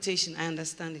no reputation, I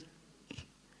understand it.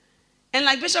 And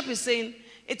like Bishop is saying,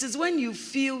 it is when you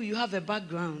feel you have a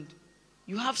background,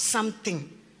 you have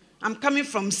something. I'm coming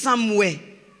from somewhere.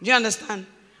 Do you understand?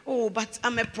 Oh, but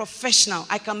I'm a professional.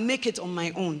 I can make it on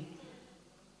my own.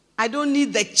 I don't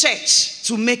need the church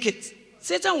to make it.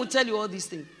 Satan will tell you all these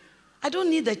things. I don't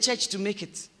need the church to make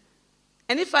it.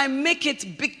 And if I make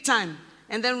it big time,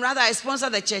 and then rather I sponsor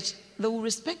the church, they will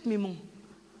respect me more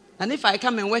than if I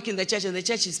come and work in the church and the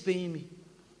church is paying me.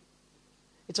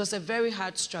 It was a very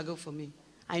hard struggle for me.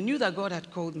 I knew that God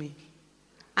had called me.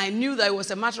 I knew that it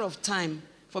was a matter of time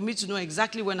for me to know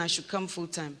exactly when I should come full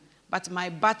time. But my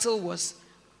battle was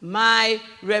my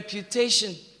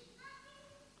reputation.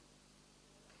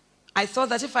 I thought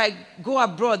that if I go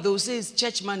abroad, they will say it's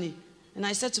church money. And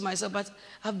I said to myself, but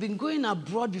I've been going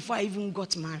abroad before I even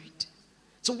got married.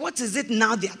 So what is it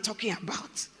now they are talking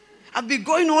about? I've been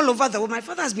going all over the world. My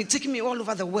father has been taking me all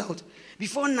over the world.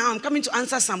 Before now, I'm coming to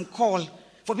answer some call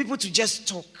for people to just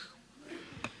talk.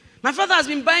 My father has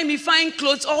been buying me fine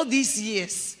clothes all these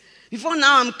years. Before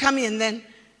now, I'm coming, and then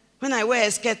when I wear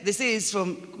a skirt, they say it's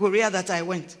from Korea that I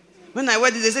went. When I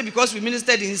wear this, they say because we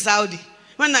ministered in Saudi.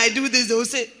 When I do this, they will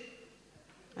say,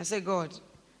 I say, God,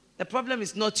 the problem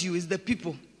is not you, it's the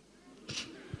people.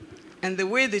 And the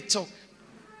way they talk.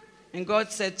 And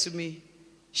God said to me,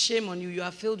 shame on you, you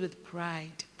are filled with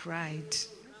pride. Pride.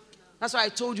 That's why I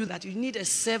told you that you need a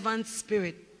servant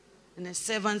spirit and a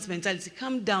servant's mentality.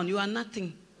 Calm down, you are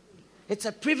nothing. It's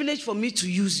a privilege for me to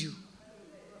use you.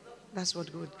 That's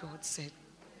what God said.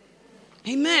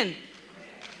 Amen.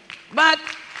 But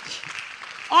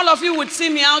all of you would see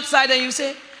me outside and you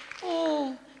say,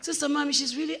 oh, Sister Mommy,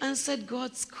 she's really answered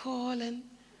God's call and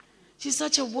she's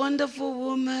such a wonderful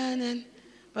woman.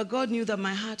 But God knew that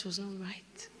my heart was not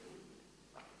right.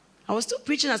 I was still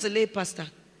preaching as a lay pastor,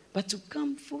 but to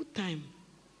come full time,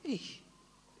 hey,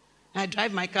 I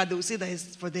drive my car, they will say that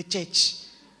it's for the church.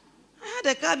 I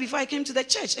had a car before I came to the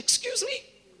church. Excuse me?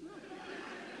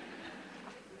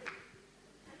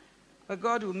 But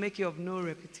God will make you of no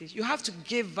reputation. You have to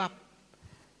give up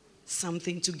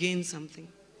something to gain something.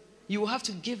 You will have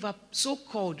to give up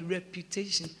so-called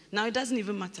reputation. Now it doesn't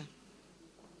even matter.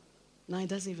 Now it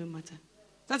doesn't even matter.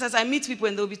 Sometimes I meet people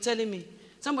and they'll be telling me,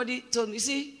 somebody told me, you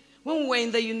see, when we were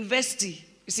in the university,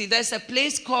 you see, there's a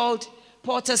place called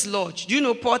Porter's Lodge. Do you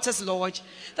know Porter's Lodge?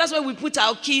 That's where we put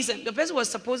our keys. And the person was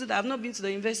supposed that I have not been to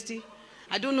the university.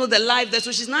 I don't know the life there.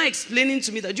 So she's now explaining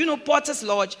to me that, do you know Porter's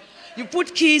Lodge? You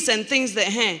put keys and things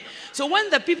there. So when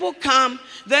the people come,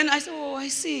 then I say, oh, I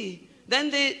see. Then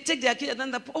they take their keys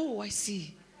and then oh, I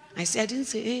see. I say, I didn't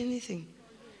say anything.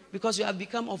 Because you have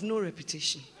become of no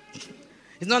reputation.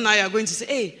 It's not now you're going to say,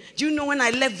 hey, do you know when I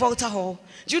left Volta Hall?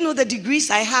 Do you know the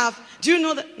degrees I have? Do you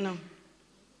know that? No.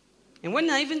 And when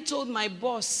I even told my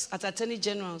boss at Attorney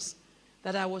General's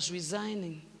that I was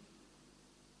resigning,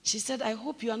 she said, I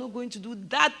hope you are not going to do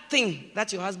that thing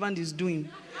that your husband is doing.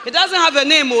 It doesn't have a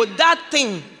name, or that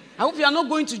thing. I hope you are not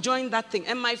going to join that thing.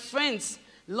 And my friends,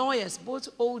 lawyers, both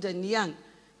old and young,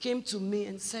 came to me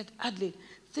and said, Adelaide,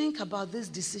 think about this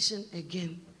decision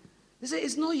again. They said,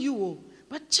 it's not you,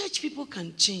 but church people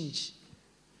can change.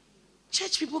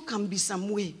 Church people can be some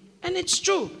way. And it's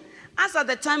true. As at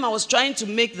the time I was trying to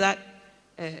make that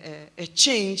a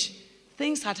change,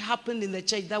 things had happened in the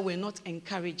church that were not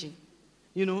encouraging.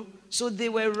 You know, so they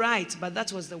were right, but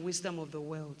that was the wisdom of the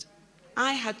world.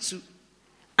 I had to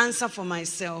answer for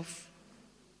myself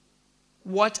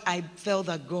what I felt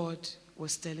that God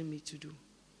was telling me to do.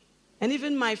 And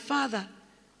even my father,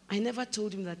 I never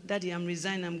told him that, Daddy, I'm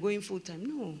resigning, I'm going full-time.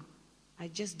 No, I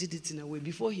just did it in a way.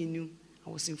 Before he knew,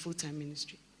 I was in full-time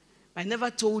ministry. I never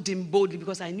told him boldly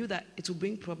because I knew that it would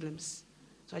bring problems.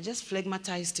 So I just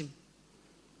phlegmatized him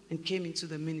and came into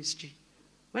the ministry.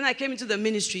 When I came into the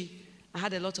ministry, I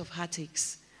had a lot of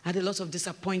heartaches. I had a lot of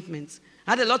disappointments.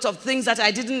 I had a lot of things that I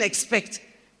didn't expect.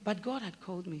 But God had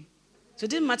called me. So it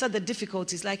didn't matter the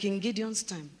difficulties, like in Gideon's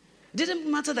time. It didn't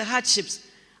matter the hardships.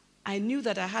 I knew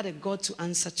that I had a God to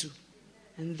answer to.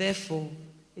 And therefore,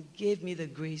 it gave me the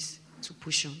grace to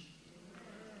push on.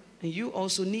 And you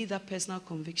also need that personal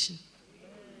conviction.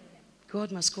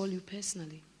 God must call you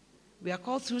personally. We are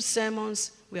called through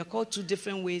sermons. We are called through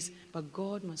different ways. But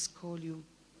God must call you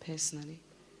personally.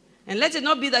 And let it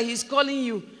not be that he's calling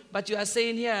you, but you are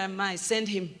saying, here am I, send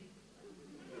him.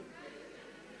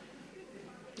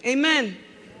 Amen.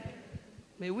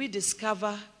 May we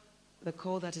discover the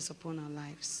call that is upon our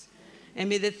lives. And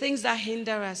may the things that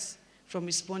hinder us from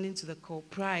responding to the call,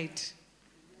 pride,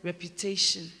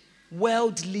 reputation,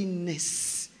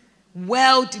 worldliness.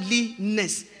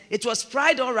 It was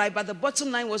pride, all right, but the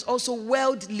bottom line was also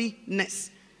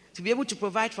worldliness. To be able to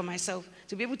provide for myself,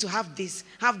 to be able to have this,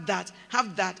 have that,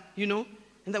 you know.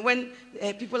 And then when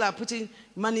people are putting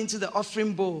money into the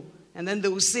offering bowl, and then they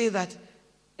will say that,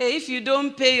 hey, if you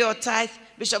don't pay your tithe,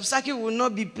 Bishop Saki will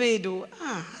not be paid.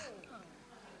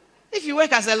 If you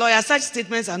work as a lawyer, such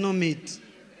statements are not made.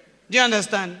 Do you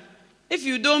understand? If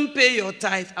you don't pay your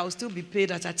tithe, I will still be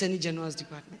paid at Attorney General's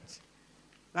department.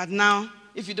 But now,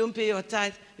 if you don't pay your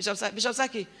tithe, Bishop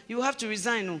Saki, you have to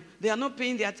resign. No, they are not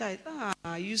paying their tithe.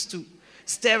 I used to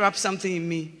stir up something in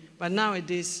me. But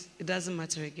nowadays, it doesn't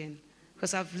matter again.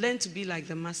 Because I've learned to be like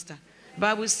the master. The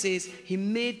Bible says he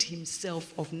made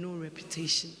himself of no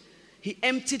reputation. He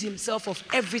emptied himself of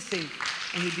everything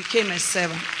and he became a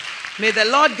servant. May the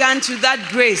Lord grant you that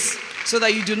grace so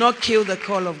that you do not kill the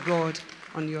call of God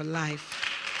on your life.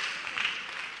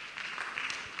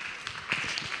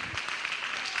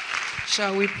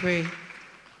 Shall we pray?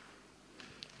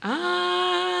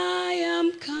 I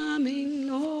am coming,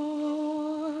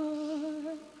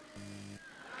 Lord,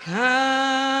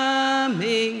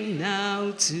 coming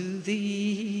now to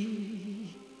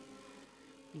thee.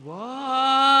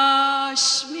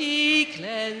 Wash me,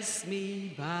 cleanse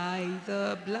me by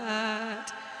the blood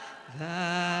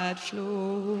that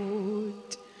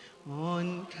flowed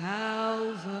on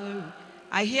Calvary.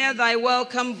 I hear thy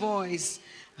welcome voice.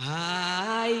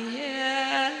 I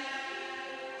hear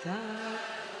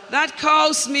that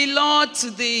calls me, Lord,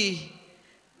 to thee.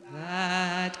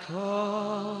 That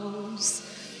calls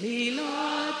me,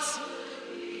 Lord,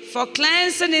 for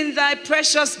cleansing in thy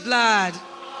precious blood.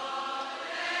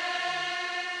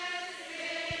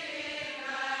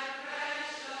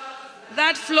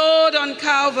 That flowed on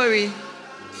Calvary.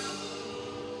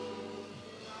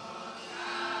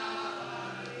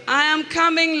 I am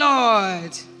coming,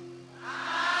 Lord.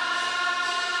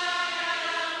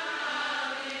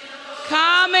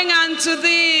 Coming unto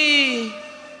thee.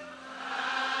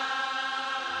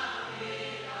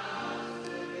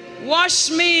 Wash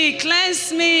me,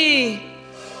 cleanse me.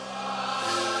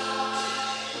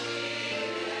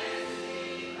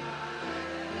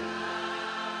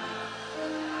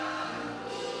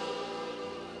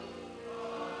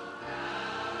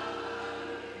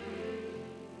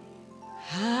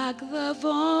 Hark the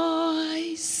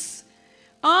voice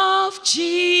of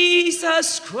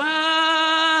Jesus crying,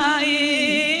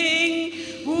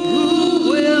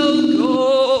 who will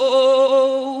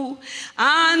go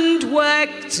and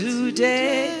work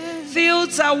today?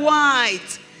 Fields are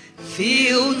white,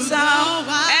 fields are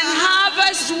white, and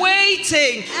harvest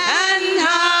waiting, and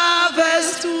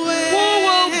harvest waiting. Who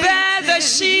will bear the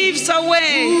sheaves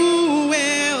away? Who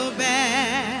will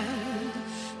bear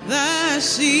the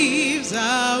sheaves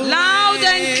away? Loud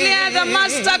and clear the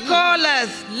Master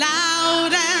calleth.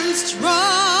 Loud and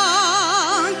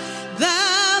strong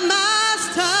the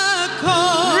Master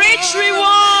calleth. Rich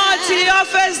reward he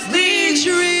offers thee. Rich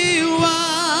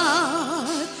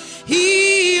reward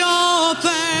he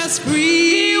offers free.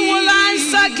 He will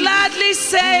answer gladly,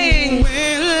 saying,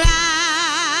 Will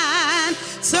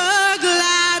answer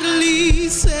gladly,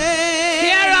 say,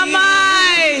 Here am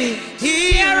I,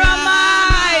 here am I,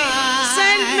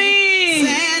 send me,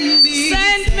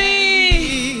 send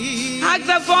me. Hark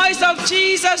the voice of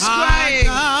Jesus crying.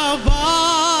 Hark the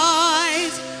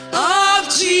voice Of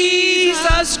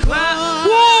Jesus crying.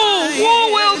 Who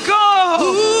will go?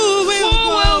 Who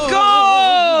will go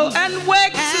and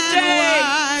work today?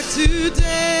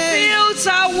 Fields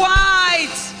are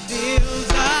white,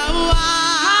 Fields are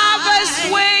white, harvest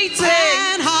waiting.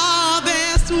 and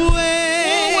harvest Who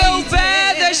will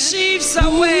bear the sheaves Who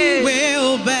away?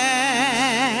 will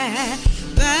bear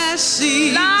the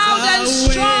sheaves Loud and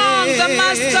strong the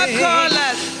Master away?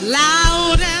 calleth.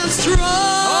 Loud and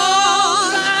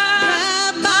strong the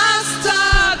the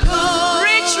Master calleth.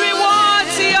 Rich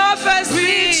rewards he offers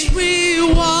thee. Rich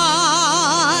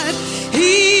reward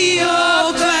he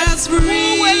offers free. Who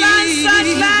will answer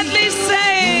gladly,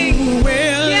 saying, Who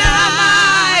will Here am I,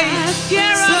 here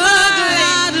am so I,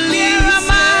 gladly here am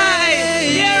I,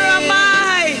 here am I.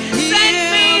 Send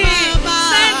me,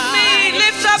 send me.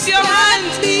 Lift up your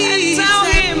hand and tell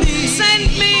him, send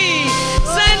me,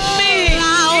 send me.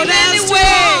 Loud In any and way,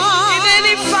 strong, in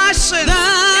any fashion, the in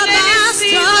any Master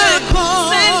season.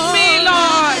 Send me,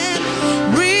 Lord.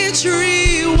 Rich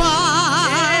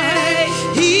reward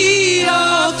he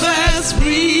offers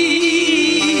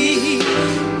free.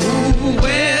 Who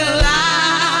will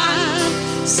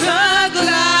answer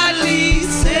gladly,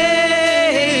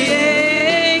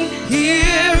 saying,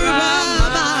 Here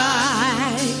am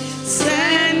I,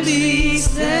 send me,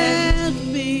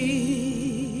 send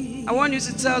me. I want you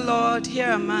to tell Lord, here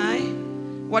am I.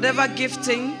 Whatever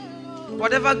gifting,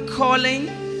 whatever calling,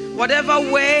 whatever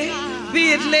way,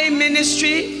 be it lay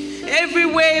ministry, every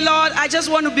way, Lord, I just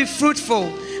want to be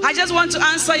fruitful. I just want to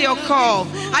answer your call.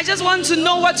 I just want to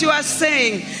know what you are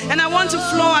saying. And I want to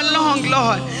flow along,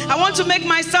 Lord. I want to make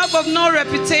myself of no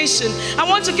reputation. I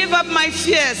want to give up my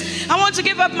fears. I want to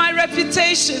give up my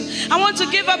reputation. I want to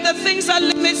give up the things that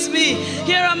limits me.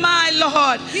 Here am I,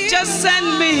 Lord. Just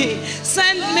send me.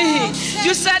 Send me.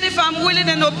 You said if I'm willing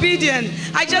and obedient,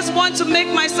 I just want to make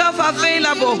myself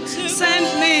available.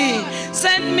 Send me.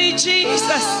 Send me,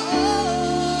 Jesus.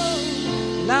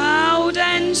 Loud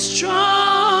and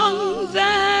strong,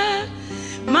 the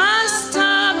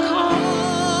Master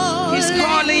call. He's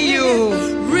calling you.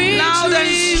 Loud and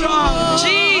strong.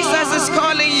 Jesus is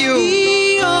calling you.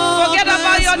 Forget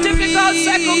about your difficult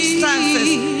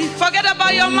circumstances. Forget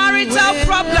about your marital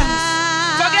problems.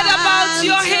 Forget about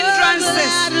your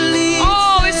hindrances.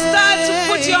 Oh, it's time to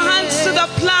put your hands to the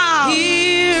plow.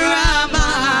 Here am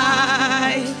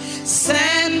I,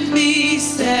 send me,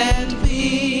 send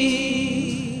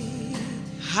me.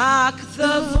 Hark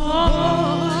the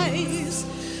voice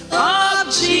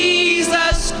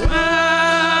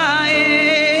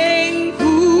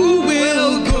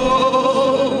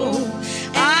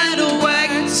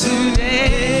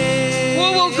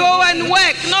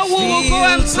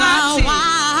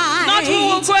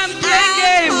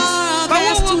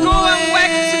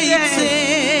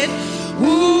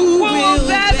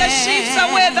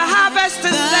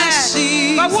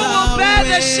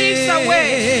the sheep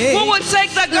away? Who will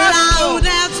take the gospel?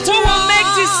 Who will make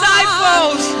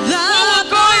disciples? Who will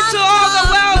go into all the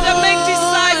world and make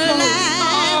disciples?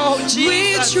 Oh,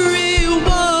 Jesus.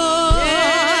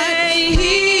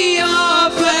 He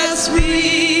offers me.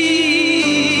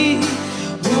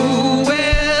 Who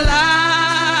will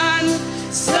answer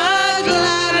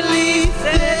gladly?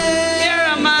 Here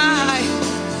am I.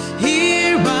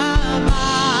 Here am I.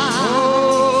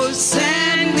 Oh,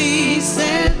 send me,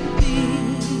 send me.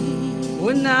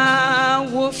 Una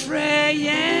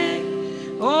wofreye.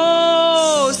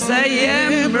 Oh,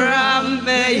 sayembra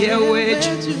meyewech.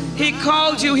 He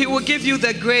called you, he will give you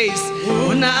the grace.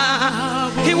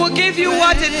 He will give you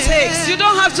what it takes. You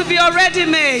don't have to be already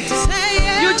made.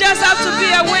 You just have to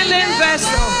be a willing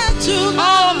vessel.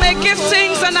 Oh, may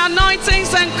giftings and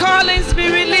anointings and callings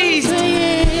be released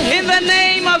in the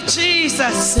name of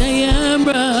Jesus.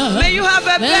 May you have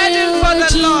a burden for the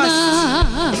lost.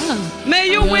 May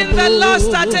you win the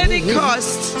lost at any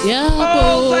cost.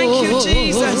 Oh, thank you,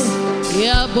 Jesus.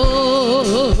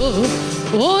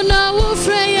 Ona wo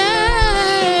freye,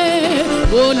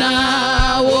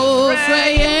 ona wo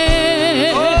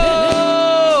freye.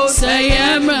 Oh,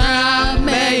 sayemra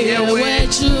meye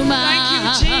wechuma. Thank you,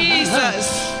 Jesus.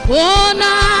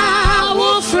 Ona wo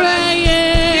freye.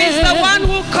 He's the one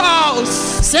who calls.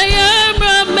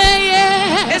 Sayemra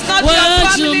meye. It's not your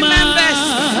family members.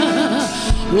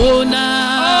 Ona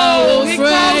wo Oh, he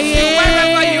calls you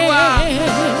wherever you are.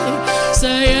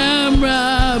 Sayemra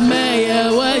meye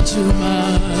wechuma.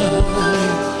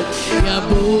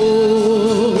 Yabo,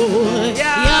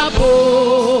 yabo,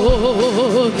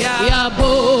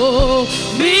 yabo,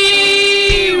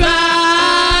 mira,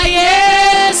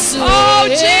 yes. Oh,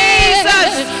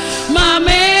 Jesus.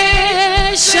 Mame,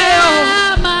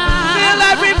 shama. Fill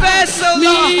every vessel,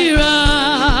 Lord. Mira.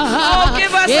 Oh,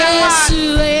 give us a heart.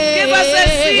 Give us a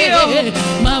seal.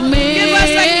 Give us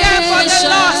a care for the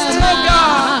lost, oh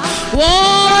God.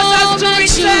 Cause us to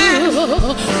return.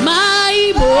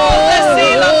 Oh, the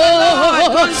seal of the Lord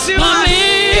consume us.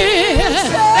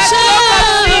 Let's look at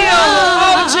seal.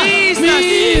 Oh, Jesus.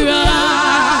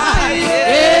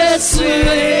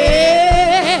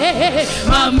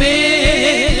 Mame,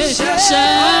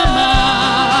 shama.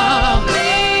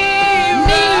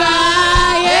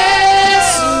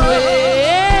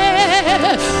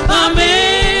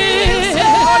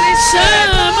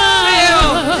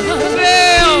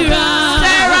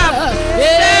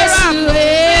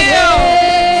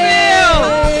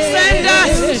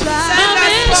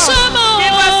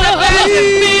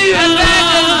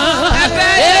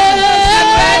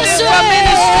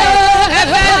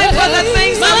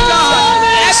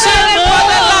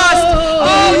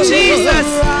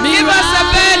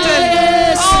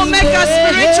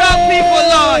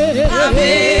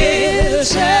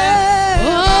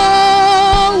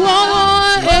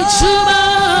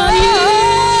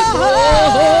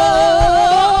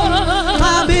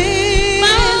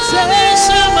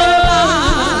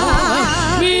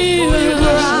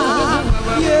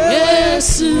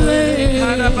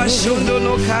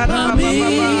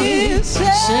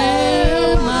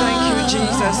 Thank you,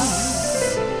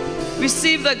 Jesus.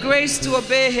 Receive the grace to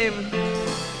obey him.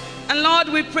 And Lord,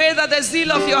 we pray that the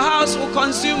zeal of your house will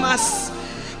consume us.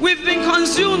 We've been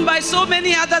consumed by so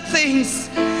many other things.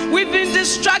 We've been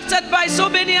distracted by so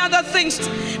many other things.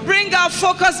 Bring our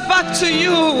focus back to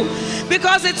you,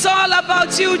 because it's all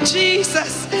about you,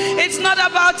 Jesus. It's not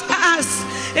about us.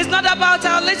 It's not about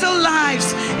our little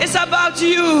lives. It's about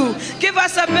you. Give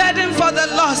us a burden for the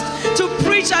lost, to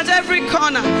preach at every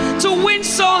corner, to win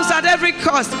souls at every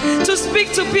cost, to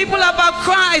speak to people about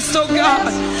Christ, oh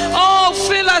God. Oh,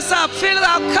 fill us up. Fill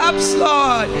our cups,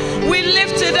 Lord. We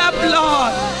lift it up,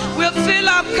 Lord. We'll fill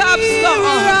our cups,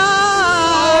 Lord.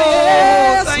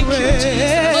 Oh, thank you,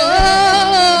 Jesus.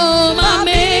 Oh,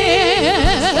 mame,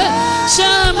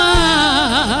 shama,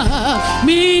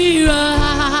 mira,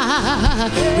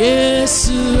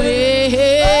 Yesu,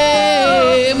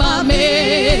 mame,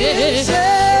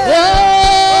 oh,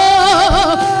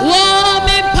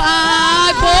 wame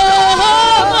pago,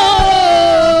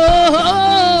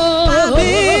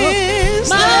 mame,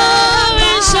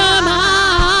 shama,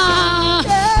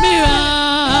 mira,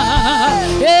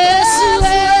 Yesu,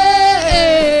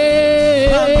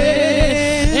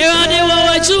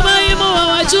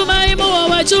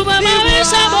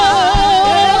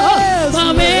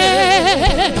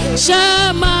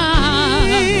 Shama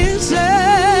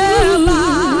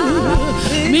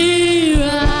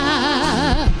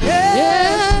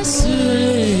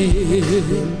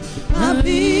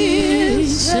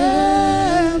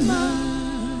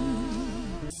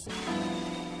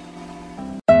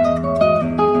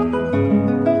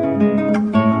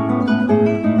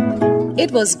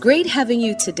It was great having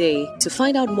you today. To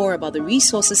find out more about the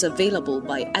resources available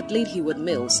by Adelaide Heward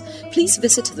Mills, please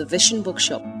visit the Vision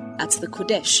Bookshop at the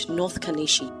Kodesh, North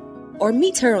Kanishi, or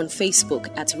meet her on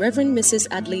Facebook at Reverend Mrs.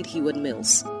 Adelaide Heward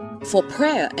Mills. For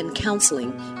prayer and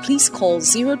counseling, please call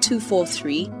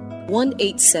 0243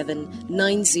 187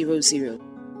 900.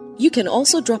 You can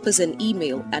also drop us an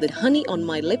email at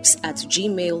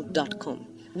honeyonmylips@gmail.com.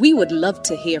 We would love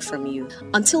to hear from you.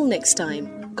 Until next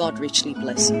time, God richly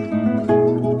bless you.